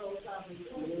here, he goes out and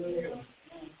here,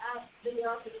 out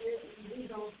there, and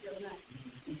we don't feel nothing.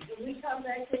 And we come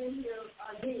back in here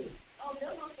again. Oh,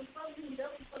 that was the something, that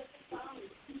was what the Bible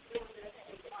is doing that.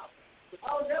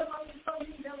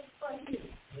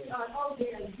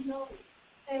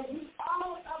 and we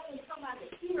all up in somebody's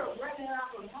ear running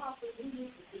out of the mouth and we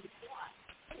need to be quiet.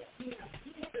 You know,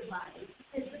 everybody,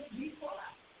 and just be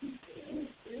quiet.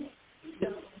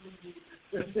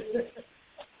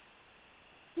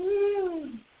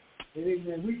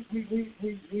 Amen. We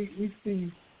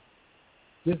see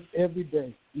this every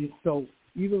day. So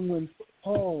even when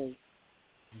Paul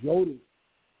wrote it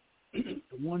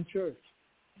to one church,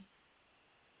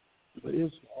 but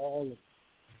it's for all of us,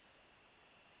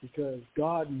 because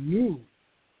God knew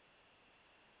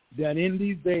that in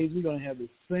these days we're going to have the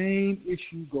same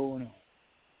issue going on.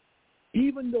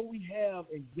 Even though we have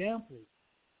examples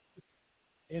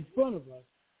in front of us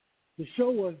to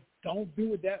show us don't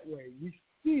do it that way, we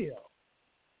still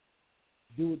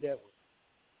do it that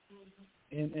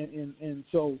way. And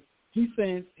so he's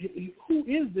saying, who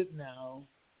is it now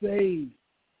saved?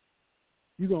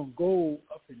 You're going to go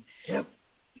up in heaven.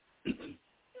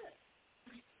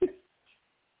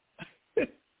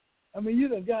 I mean, you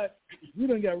done got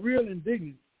real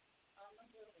indignant.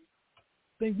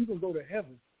 Think you can go to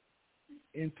heaven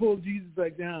and pull Jesus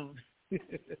back down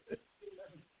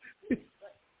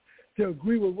to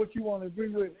agree with what you want to agree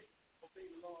with.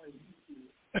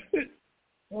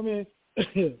 I mean,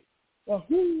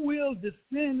 who will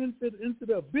descend into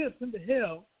the abyss, into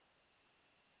hell,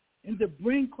 and to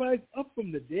bring Christ up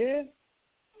from the dead?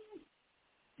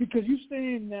 Because you're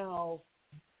saying now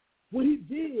what he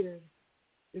did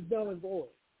is null and void.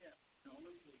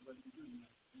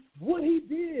 What he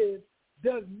did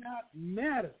does not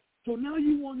matter. So now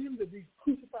you want him to be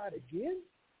crucified again?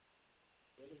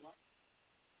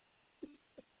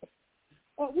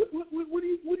 What do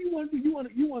you want to do?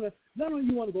 You want to not only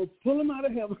you want to go pull him out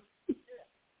of heaven,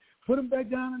 put him back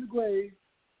down in the grave.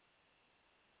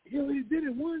 He already did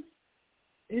it once.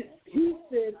 He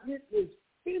said it is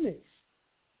finished.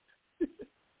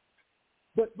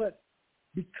 But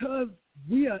because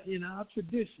we are in our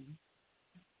tradition,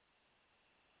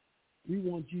 we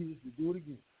want Jesus to do it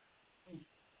again.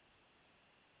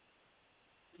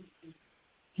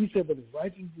 He said, but the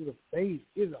righteousness of faith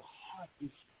is a heart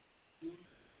issue.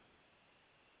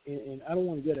 And I don't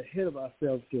want to get ahead of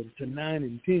ourselves to 9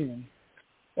 and 10.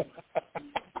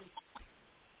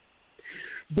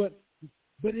 But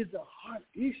it's a heart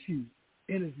issue,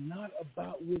 and it's not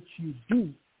about what you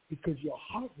do, because your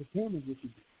heart determines what you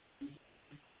do.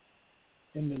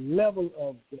 And the level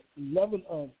of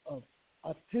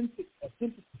authenticity,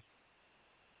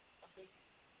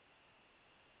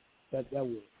 that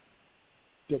word,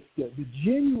 the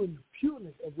genuine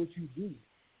pureness of what you do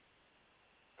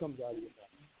comes out of your mouth.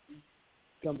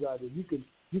 Comes out of you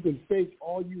can fake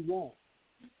all you want,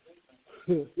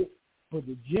 but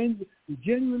the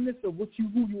genuineness of who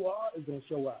you are is going to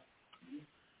show out,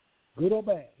 good or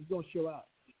bad. It's going to show out.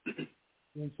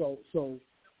 And so.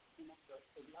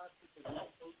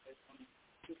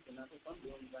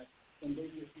 And they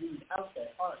just leave out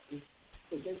that heart.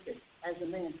 Because they say, as a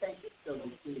man thinketh, so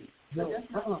he is. But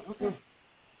that's not what it says.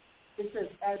 It says,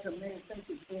 as a man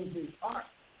thinketh in his heart,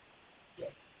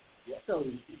 so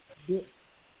he is.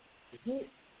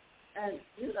 And, I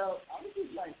was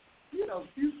just like, a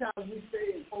few times we say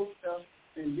and post stuff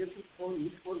and different quotes, we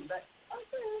quote back. I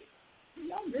said,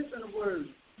 y'all missing a word.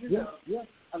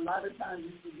 A lot of times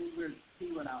you see we're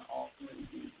doing our offering,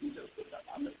 and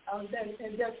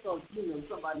that's because,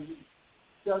 somebody who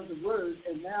does the word,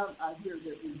 and now I hear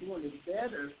that we're doing it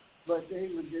better, but they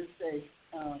would just say,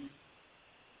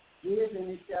 give and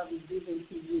it shall be given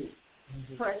to you.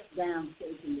 Mm-hmm. Pressed down,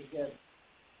 taken together,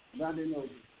 running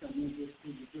over, coming just to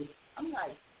the good. I'm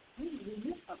like, we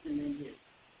missed something in here.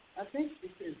 I think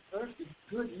it says first is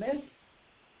good measure.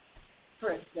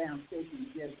 Pressed down, taken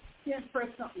together. You can't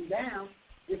press something down.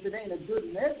 If it ain't a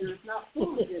good measure, it's not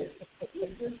food yet.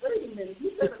 Just wait a minute.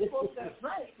 You better quote that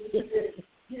right. It says,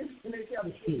 yes, and they tell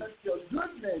me, that's your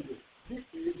good measure. If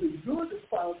it's good as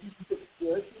possible, you can just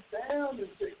press it down and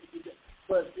take it together.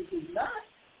 But if it's not,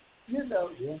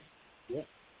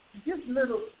 just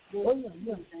little.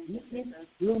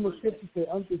 The scripture said,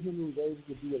 unto him who is able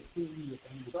to do exceedingly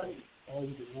with all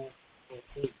he can ask or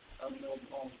think.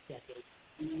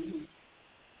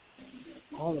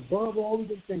 All above all we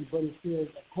can think, but it says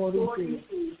according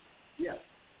to.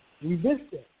 We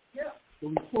missed it. So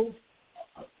we so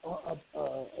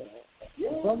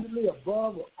abundantly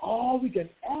above all we can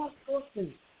ask or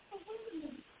think.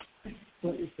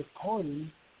 But it's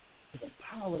according to the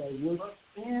power that works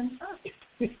in us.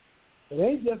 It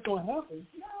ain't just going to happen.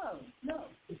 No.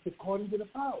 It's according to the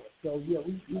power. So, we know. So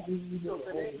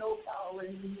if there ain't no power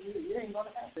in you, it ain't going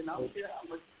to happen. I don't care how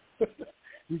much.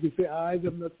 You can say, eyes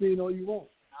have not seen all you want.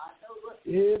 I know what.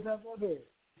 Ears have not heard.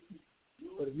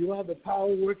 But if you don't have the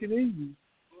power working in you,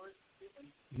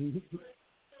 I'm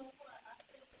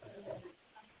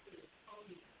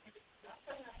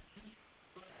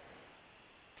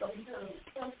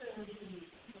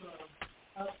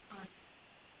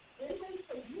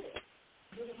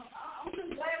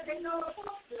just glad they know the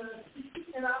culture,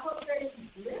 and I hope they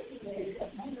listen to it,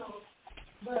 you know.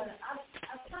 But I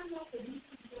try not to do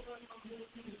people on this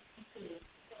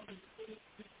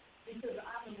because I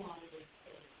don't want to.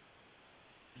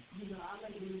 You know, I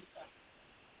may do stuff.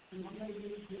 And I may do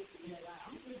this and that.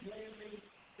 I'm just glad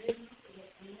they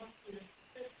want to.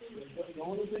 The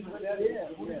only thing for that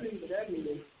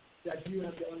is that you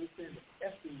have to understand the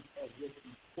essence of what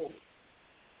you quote.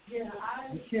 Yeah,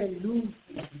 you can't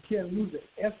lose the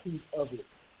essence of it,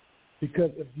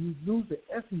 because if you lose the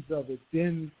essence of it,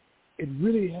 then it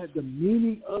really has the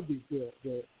meaning of it,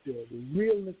 the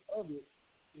realness of it.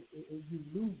 You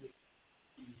lose it.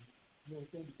 You know what I'm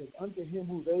saying? Because unto him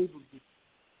who's able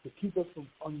to keep us from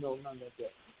unknown, none like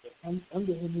that.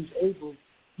 Unto him who's able,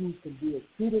 who can do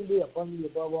exceedingly abundantly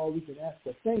above all we can ask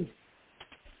or think.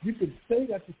 You can say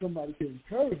that to somebody to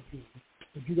encourage them,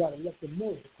 but you got to let them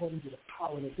know it's according to the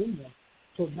power that's in them.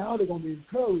 So now they're going to be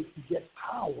encouraged to get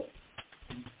power.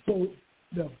 So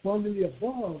the abundantly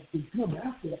above can come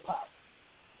after the power.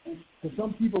 So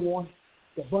some people want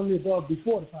the abundantly above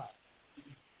before the power.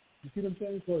 You see what I'm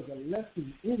saying? So there's a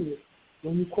lesson in it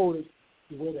when you quote it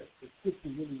the way that the scripture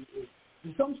really is.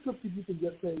 In some scriptures you can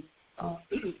just say,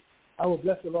 I will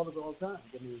bless the Lord at all times.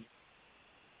 I mean,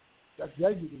 that's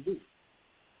that you can do.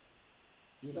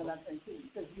 You know, I think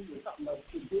because you were talking about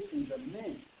traditions of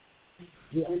men.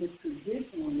 Yeah. And it's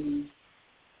traditionally,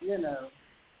 you know,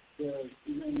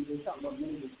 when they talk about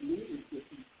religious leadership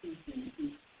and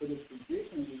teaching, but it's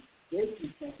traditionally they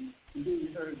teach things, and then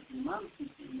you heard your mom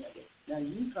teaching that. Now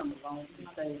you come along and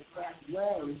say that's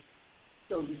well.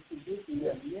 So the tradition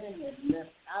that men have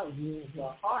left out the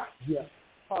heart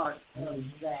part of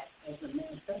that as a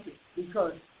man thinking,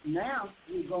 because now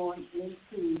you're going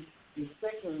into the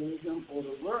secularism or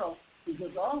the world,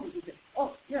 because all of it is,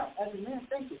 oh, yeah, as a man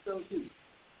thinking, so too.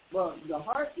 Well, the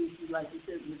heart issue, like you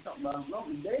said, we're talking about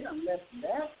Roman, they done left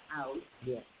that out,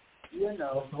 you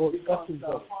know, because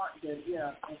the heart,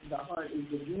 the heart is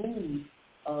the womb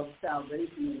of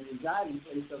salvation and the residing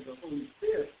place of the Holy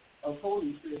Spirit,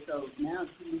 So now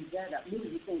to leave that out,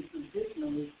 usually things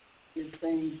traditionally is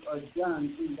things are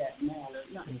done in that manner,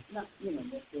 not you know,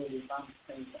 necessarily if I'm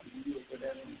saying something to you or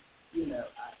whatever. You know,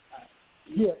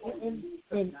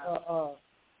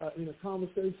 in a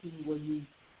conversation where you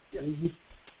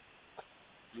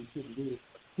shouldn't do it,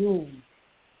 assume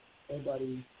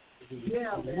everybody is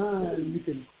in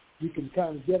mind, you can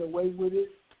kind of get away with it,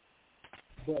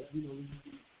 but you know,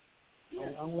 I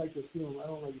don't like to assume. I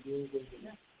don't like to do anything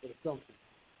with assumption.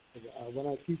 When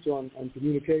I teach on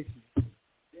communication,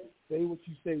 say what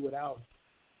you say without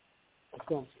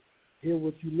assumption. Hear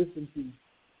what you listen to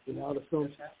without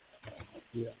assumption.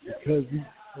 Yeah, because you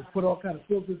put all kind of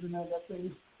filters in that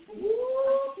thing.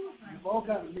 All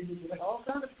kind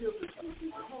of filters.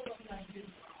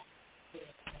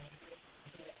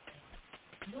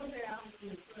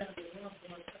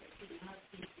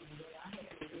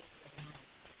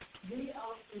 We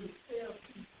also tell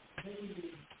people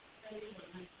daily, say what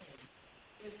I say.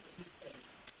 This is what we say.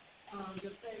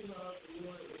 The favor of the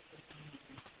Lord is with me.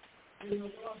 And the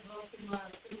Lord brought to my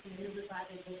attention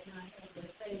everybody does not have the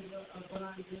favor of what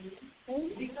I'm doing,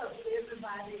 because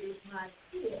everybody is not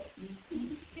here.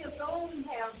 Still don't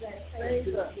have that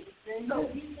favor. So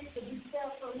we need to be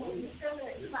careful when we tell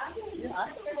that. If I don't tell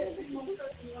that to one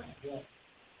person once,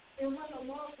 and when the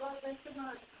Lord brought that to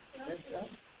my attention,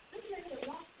 this makes it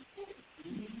lost the case.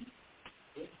 You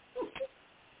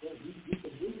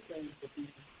can do things for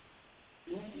people.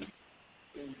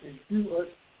 And through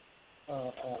us,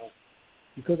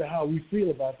 because of how we feel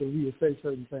about them, we will say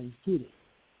certain things to them.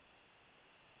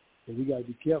 So we got to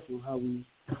be careful how we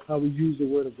use the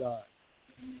Word of God.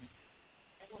 And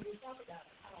when we talk about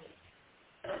power,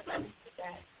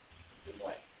 that is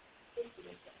what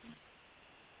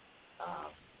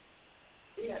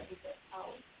we have to get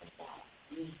power of God.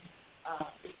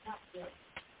 It's not just,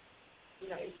 you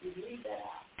know, if you leave that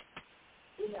out,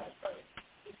 we have to first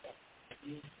do that.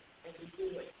 And we do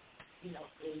it, you know,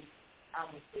 through our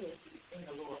maturity in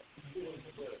the Lord, doing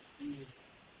the Word.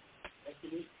 That's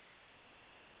it.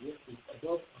 Yes,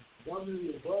 above,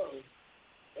 abundantly above,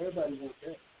 everybody wants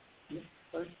that. Yes,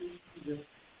 first is the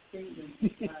kingdom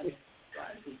side,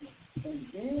 and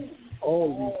then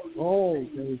all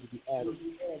things will be added. Will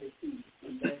be added to you,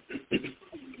 and that's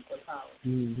the power.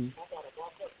 Mm-hmm. I got to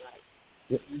walk up right.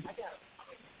 Yep. I got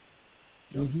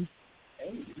to. Mm-hmm.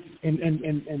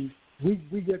 And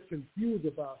we get confused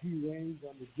about he reigns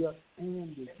on the just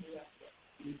and the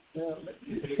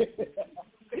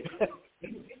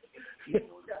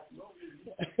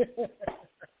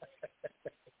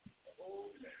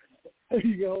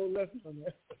you get a whole lesson on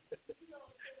that.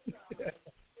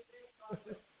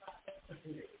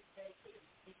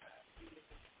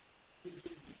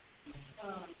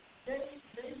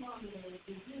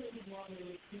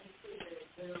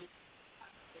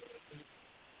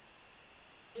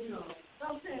 You know,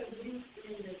 sometimes we in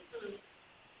the church,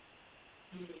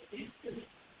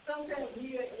 sometimes we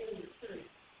are in the church.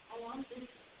 Oh, I'm thinking.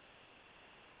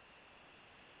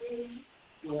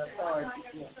 Yeah, sorry.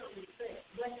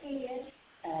 But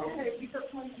okay, because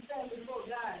when you stand before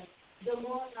God, the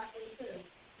Lord not in church.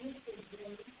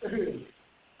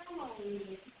 Come on,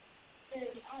 man. And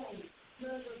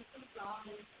brother, sister,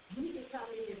 we can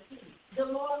come in too. The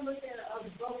Lord looked at us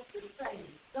both the same.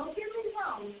 Don't get me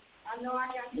wrong. I know I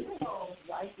got you all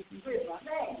right with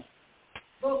that.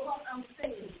 But what I'm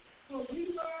saying, so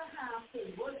we learn how to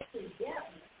work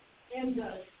together in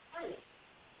the church.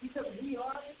 Because we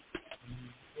are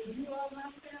and you are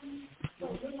my family, so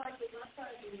we're like the my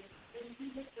cousin, and we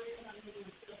just learn how to do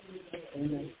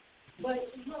it. But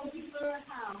you know, we learn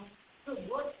how to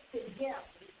work together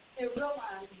and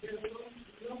realize there's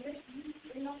no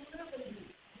mission, no liberty.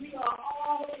 We are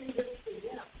all in this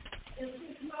together. And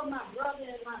since you are my brother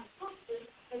and my sister,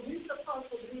 and we're supposed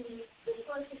to be the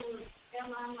person who am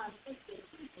I my sister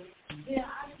people, then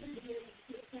I should be able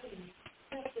to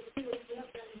help the children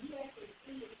up, and you actually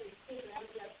see it and say, I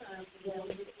got time for them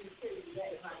to tell you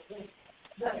that if I think.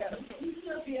 But we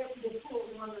should be able to pull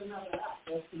one another up.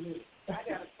 Absolutely. I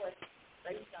got a question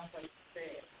based on what you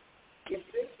said. If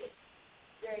Bishop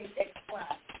JXY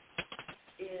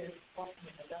is walking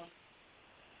in the dump,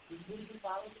 would you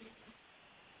follow me?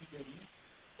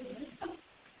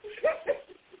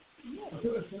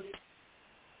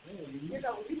 You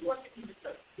know, we work in the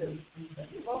church too.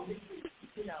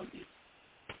 You know,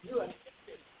 you are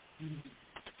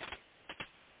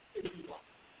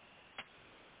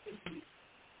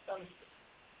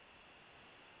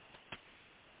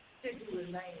should you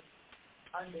remain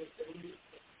under the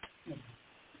leadership?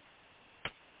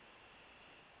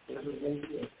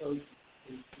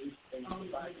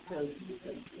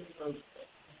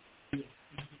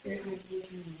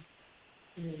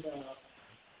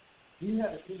 We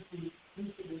had an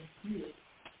incident here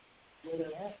where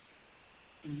that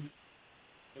happened.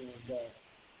 And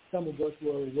some of us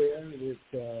were aware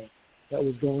that that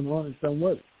was going on and some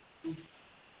wasn't.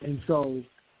 And so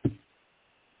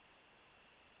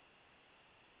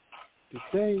the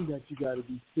saying that you got to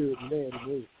be spirit-led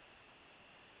is.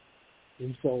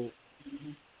 And so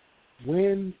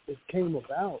when it came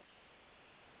about,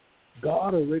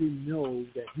 God already knows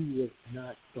that he was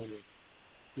not going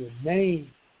to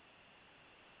remain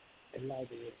in life.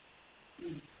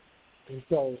 And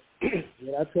so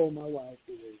what I told my wife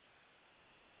is,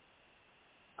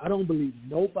 I don't believe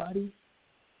nobody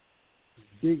is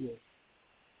bigger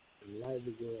in the life of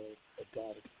the world of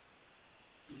God.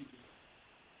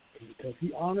 And because he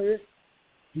honored it,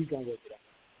 he's going to work it out.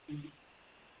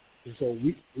 And so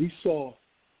we saw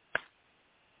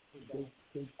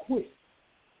they quit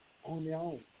on their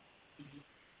own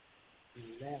in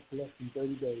the last less than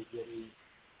 30 days.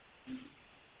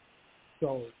 So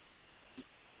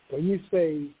when you say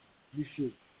you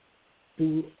should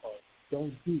do or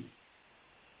don't do,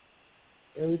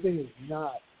 everything is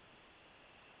not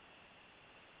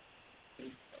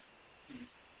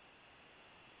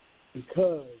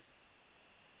because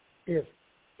if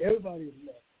everybody is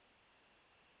left,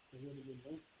 then what do you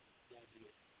know?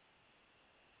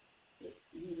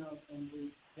 You know, and the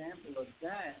example of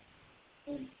that,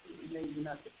 and maybe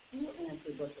not the true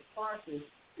answer, but the partial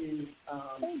is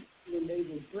when they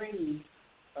were bringing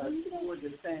toward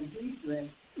the Sanhedrin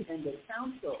and the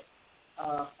council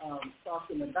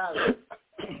talking about it.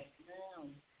 Now,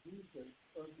 Jesus,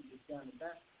 person is done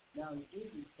about it. Now,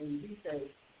 Jesus, and he said,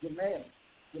 Gamaliel,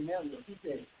 he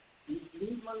said, leave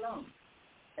him alone.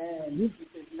 And if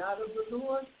it's not of the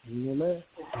Lord,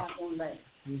 it's not going to last.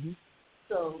 Mm-hmm.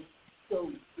 So,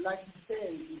 like you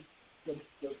said,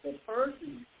 the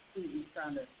person who is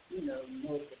trying to, know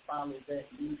to follow that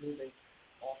leader, they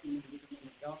walking in the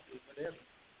gospel or whatever.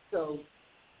 So,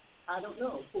 I don't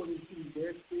know, according to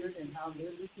their spirit and how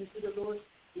they're listening to the Lord,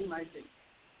 they might say,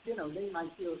 they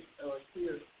might feel or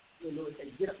hear the Lord say,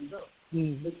 get up and go.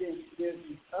 Mm-hmm. But then there's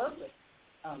this other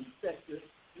sector,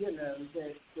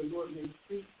 that the Lord may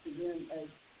speak to them as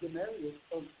Gamaliel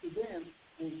spoke to them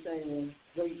and saying,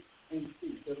 wait and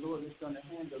see, the Lord is going to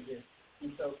handle this.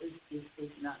 And so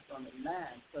it's not going to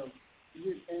last. So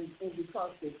and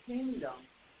because the kingdom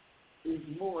is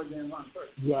more than one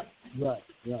person. Right.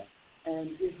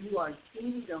 And if you are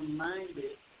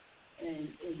kingdom-minded and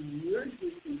you're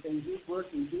doing things, you're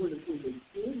working, doing it for the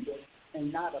kingdom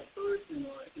and not a person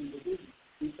or an individual,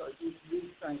 because you're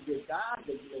trying to give God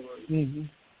the glory,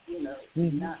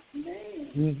 not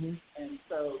man. And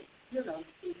so, it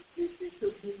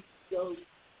could go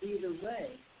either way,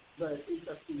 but it's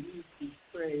up to you to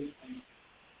pray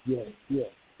and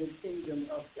the kingdom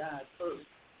of God first.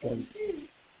 And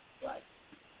right.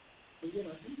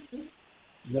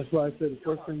 That's why I said the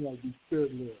first thing you got to be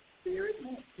spirit-led.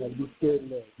 Spirit-led. You got to be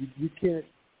spirit-led. You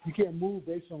can't move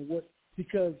based on what,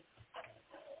 because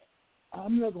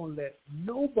I'm not going to let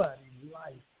nobody's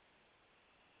life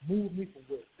move me from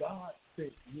what God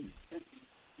sent me.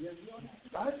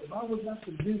 If I was not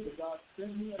convinced that God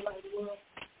sent me a light of the world,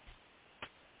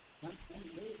 I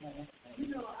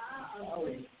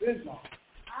would have been wrong.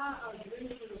 I agree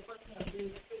with the person I've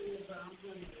been saying, but I'm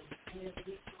going to add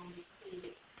this on the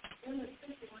spirit. In a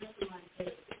situation like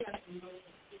that, you have to know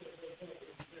the spirit that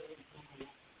is very common.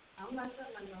 I'm not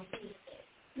telling you no things that.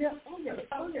 Yeah.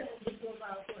 You go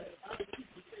about what other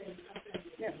people say and something that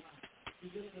you want. You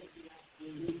just have to be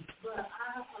honest. But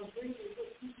I agree with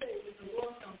what you say. If the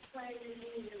Lord comes training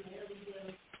me and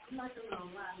everywhere, I'm not going to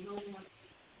allow no one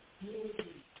to move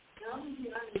me. Now, I'm going to be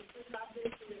honest. Since I've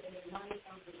been through the light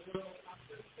of the world, I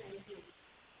first came to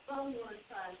someone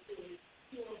tried to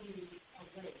pull me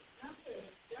away. I said,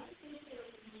 y'all can't tell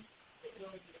me to go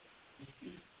there.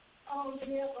 Oh,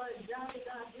 yeah, but Johnny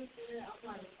got this and that. I'm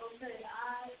like, okay,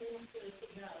 I answer to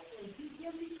God. So if you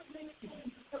give me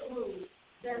permission to move,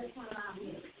 that's when I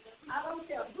move. I don't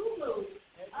care who moves.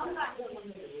 I'm not going to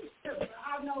move.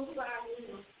 I know who I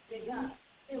am in God.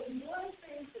 And one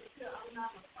thing for sure, I'm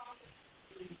not a prophet.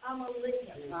 I'm a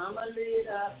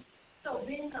leader. So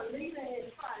being a leader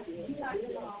in Christ, you got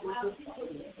to allow people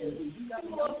to you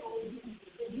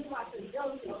like a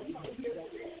joke.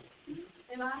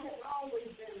 And I have always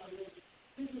been a leader.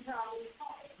 People call me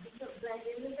Paul because back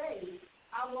in the day,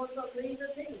 I was a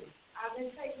leader then. I've been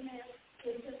taking that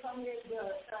into some of the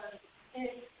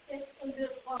in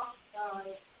this box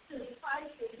to fight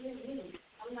for me.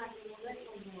 I'm not going to let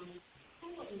no one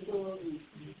pull me.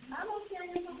 I don't care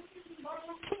if I'm sitting by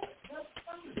myself. That's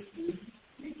fine.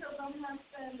 Because I'm not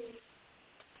standing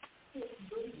still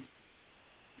breathing.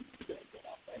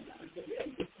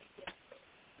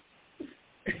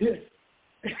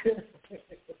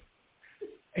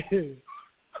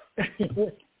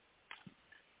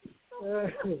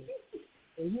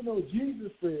 And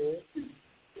Jesus said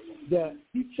that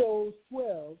he chose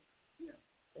 12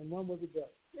 and one was a devil.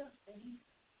 Yeah. And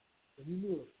he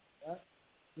knew it, right?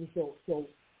 And so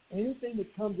anything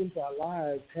that comes into our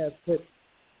lives has purpose.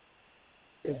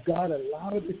 If God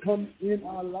allowed it to come in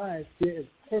our lives, there is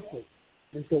purpose.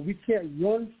 And so we can't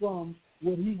run from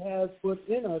what he has put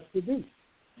in us to do.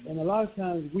 And a lot of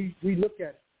times we look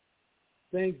at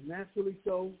things naturally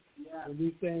so, and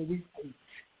we saying,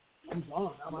 I'm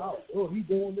gone, I'm out. Oh, he's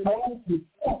doing this. Go.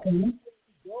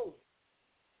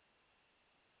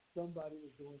 Somebody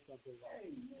is doing something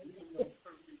wrong.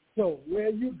 So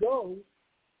where you go,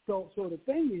 so the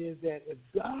thing is that if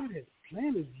God has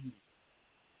planted you,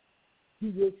 he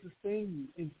will sustain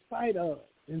you in spite of.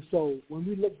 And so when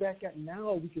we look back at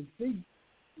now, we can see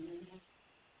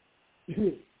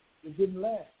it didn't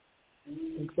last.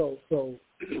 And so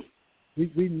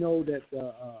we know that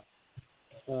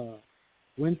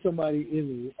when somebody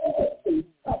is, you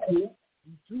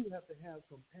do have to have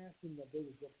compassion that they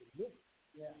will get delivered.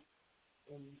 Yeah.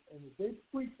 And if they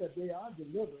preach that they are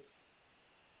delivered,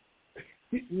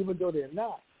 even though they're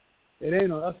not, it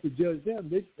ain't on us to judge them.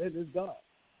 That is God.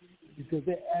 Because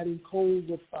they're adding coals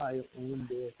of fire on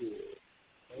their head.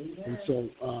 Amen. And so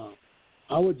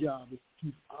our job is to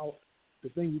keep the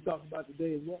thing we talked about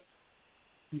today is what?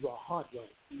 Keep our heart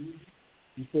right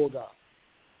before God.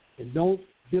 And don't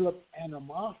build up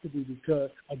animosity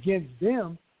against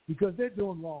them because they're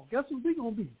doing wrong. Guess what we're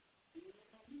going to be?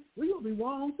 We're going to be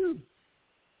wrong too.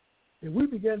 If we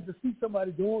begin to see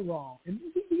somebody doing wrong, and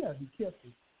we got to be careful.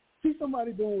 See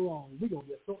somebody doing wrong, we're going to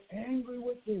get so angry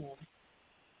with them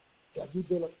that we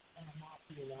build up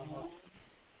animosity in our heart.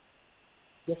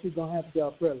 Guess we're going to have to get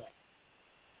our prayer life.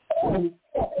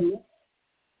 He's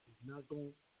not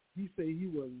going. He say he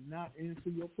will not answer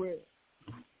your prayer.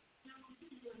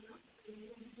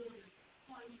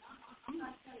 I'm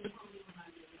not telling you how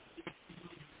to do it.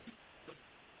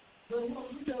 But what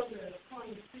we know the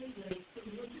point is to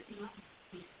look at my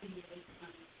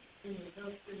in the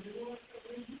dust and the Lord said,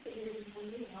 when you say everyone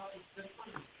knew how it's the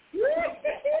fun. You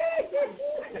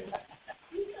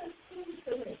just prove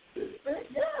to it.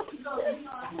 Yeah, so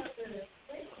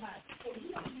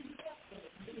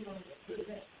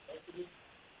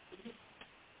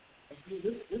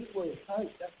for His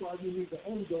height. That's why we need the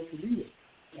Holy Ghost to lead us.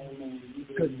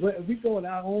 Because if we go in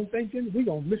our own thinking, we're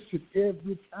going to miss it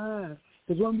every time.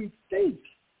 Because when we think,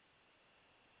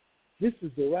 this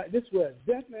is the right, this is where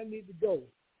exactly I need to go,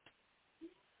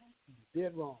 you're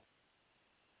dead wrong.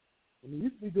 I mean, you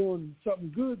used to be doing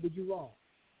something good, but you're wrong.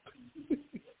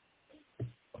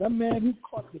 That man who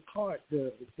caught the cart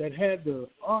that had the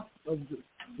ark of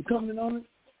the covenant on it,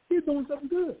 he's doing something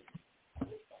good.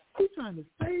 He's trying to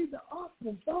save the ark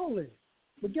from falling.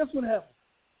 But guess what happened?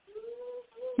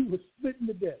 He was smitten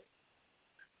to death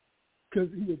because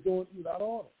he was doing it without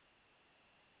order.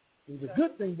 It was a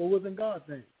good thing, but it wasn't God's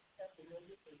thing.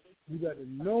 You got to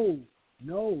know.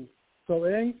 So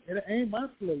it ain't my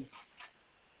place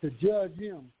to judge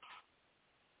him,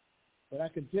 but I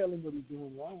can tell him what he's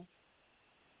doing wrong.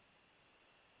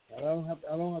 I don't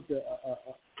have to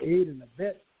aid and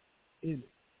abet in it.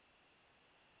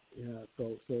 Yeah.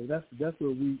 So that's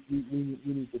where we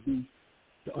need to be,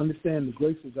 to understand the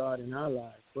grace of God in our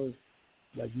lives first.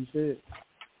 Like you said,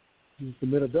 you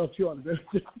commit adultery on the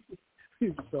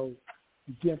so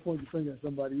you can't point your finger at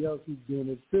somebody else who's doing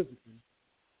it physically,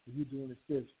 and you're doing it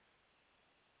spiritually.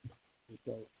 And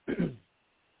so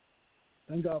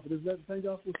thank God for this lesson. Thank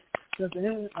God for Sister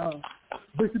Ann,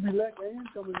 Bishop-elect Ann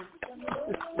coming in.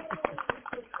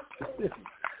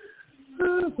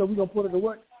 So we're going to put it to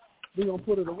work.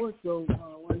 So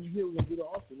when you hear, we're going to do the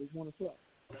offer. It's 1 o'clock.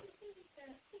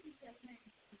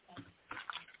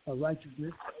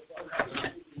 Righteousness.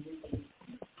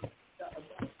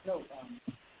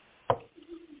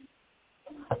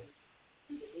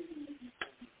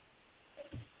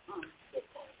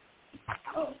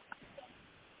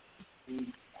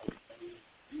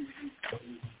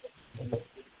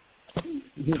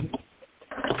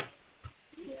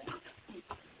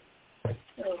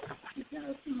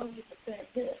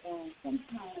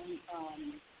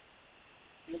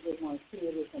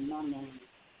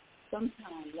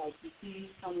 Sometimes, like you see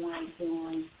someone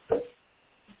doing,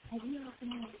 have you ever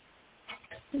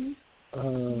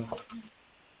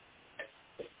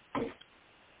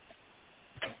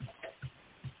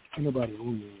nobody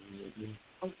on me.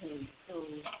 Okay, so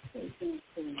for instance,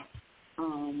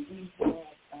 we had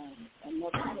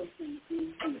another person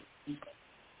in here.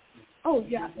 Oh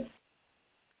yeah,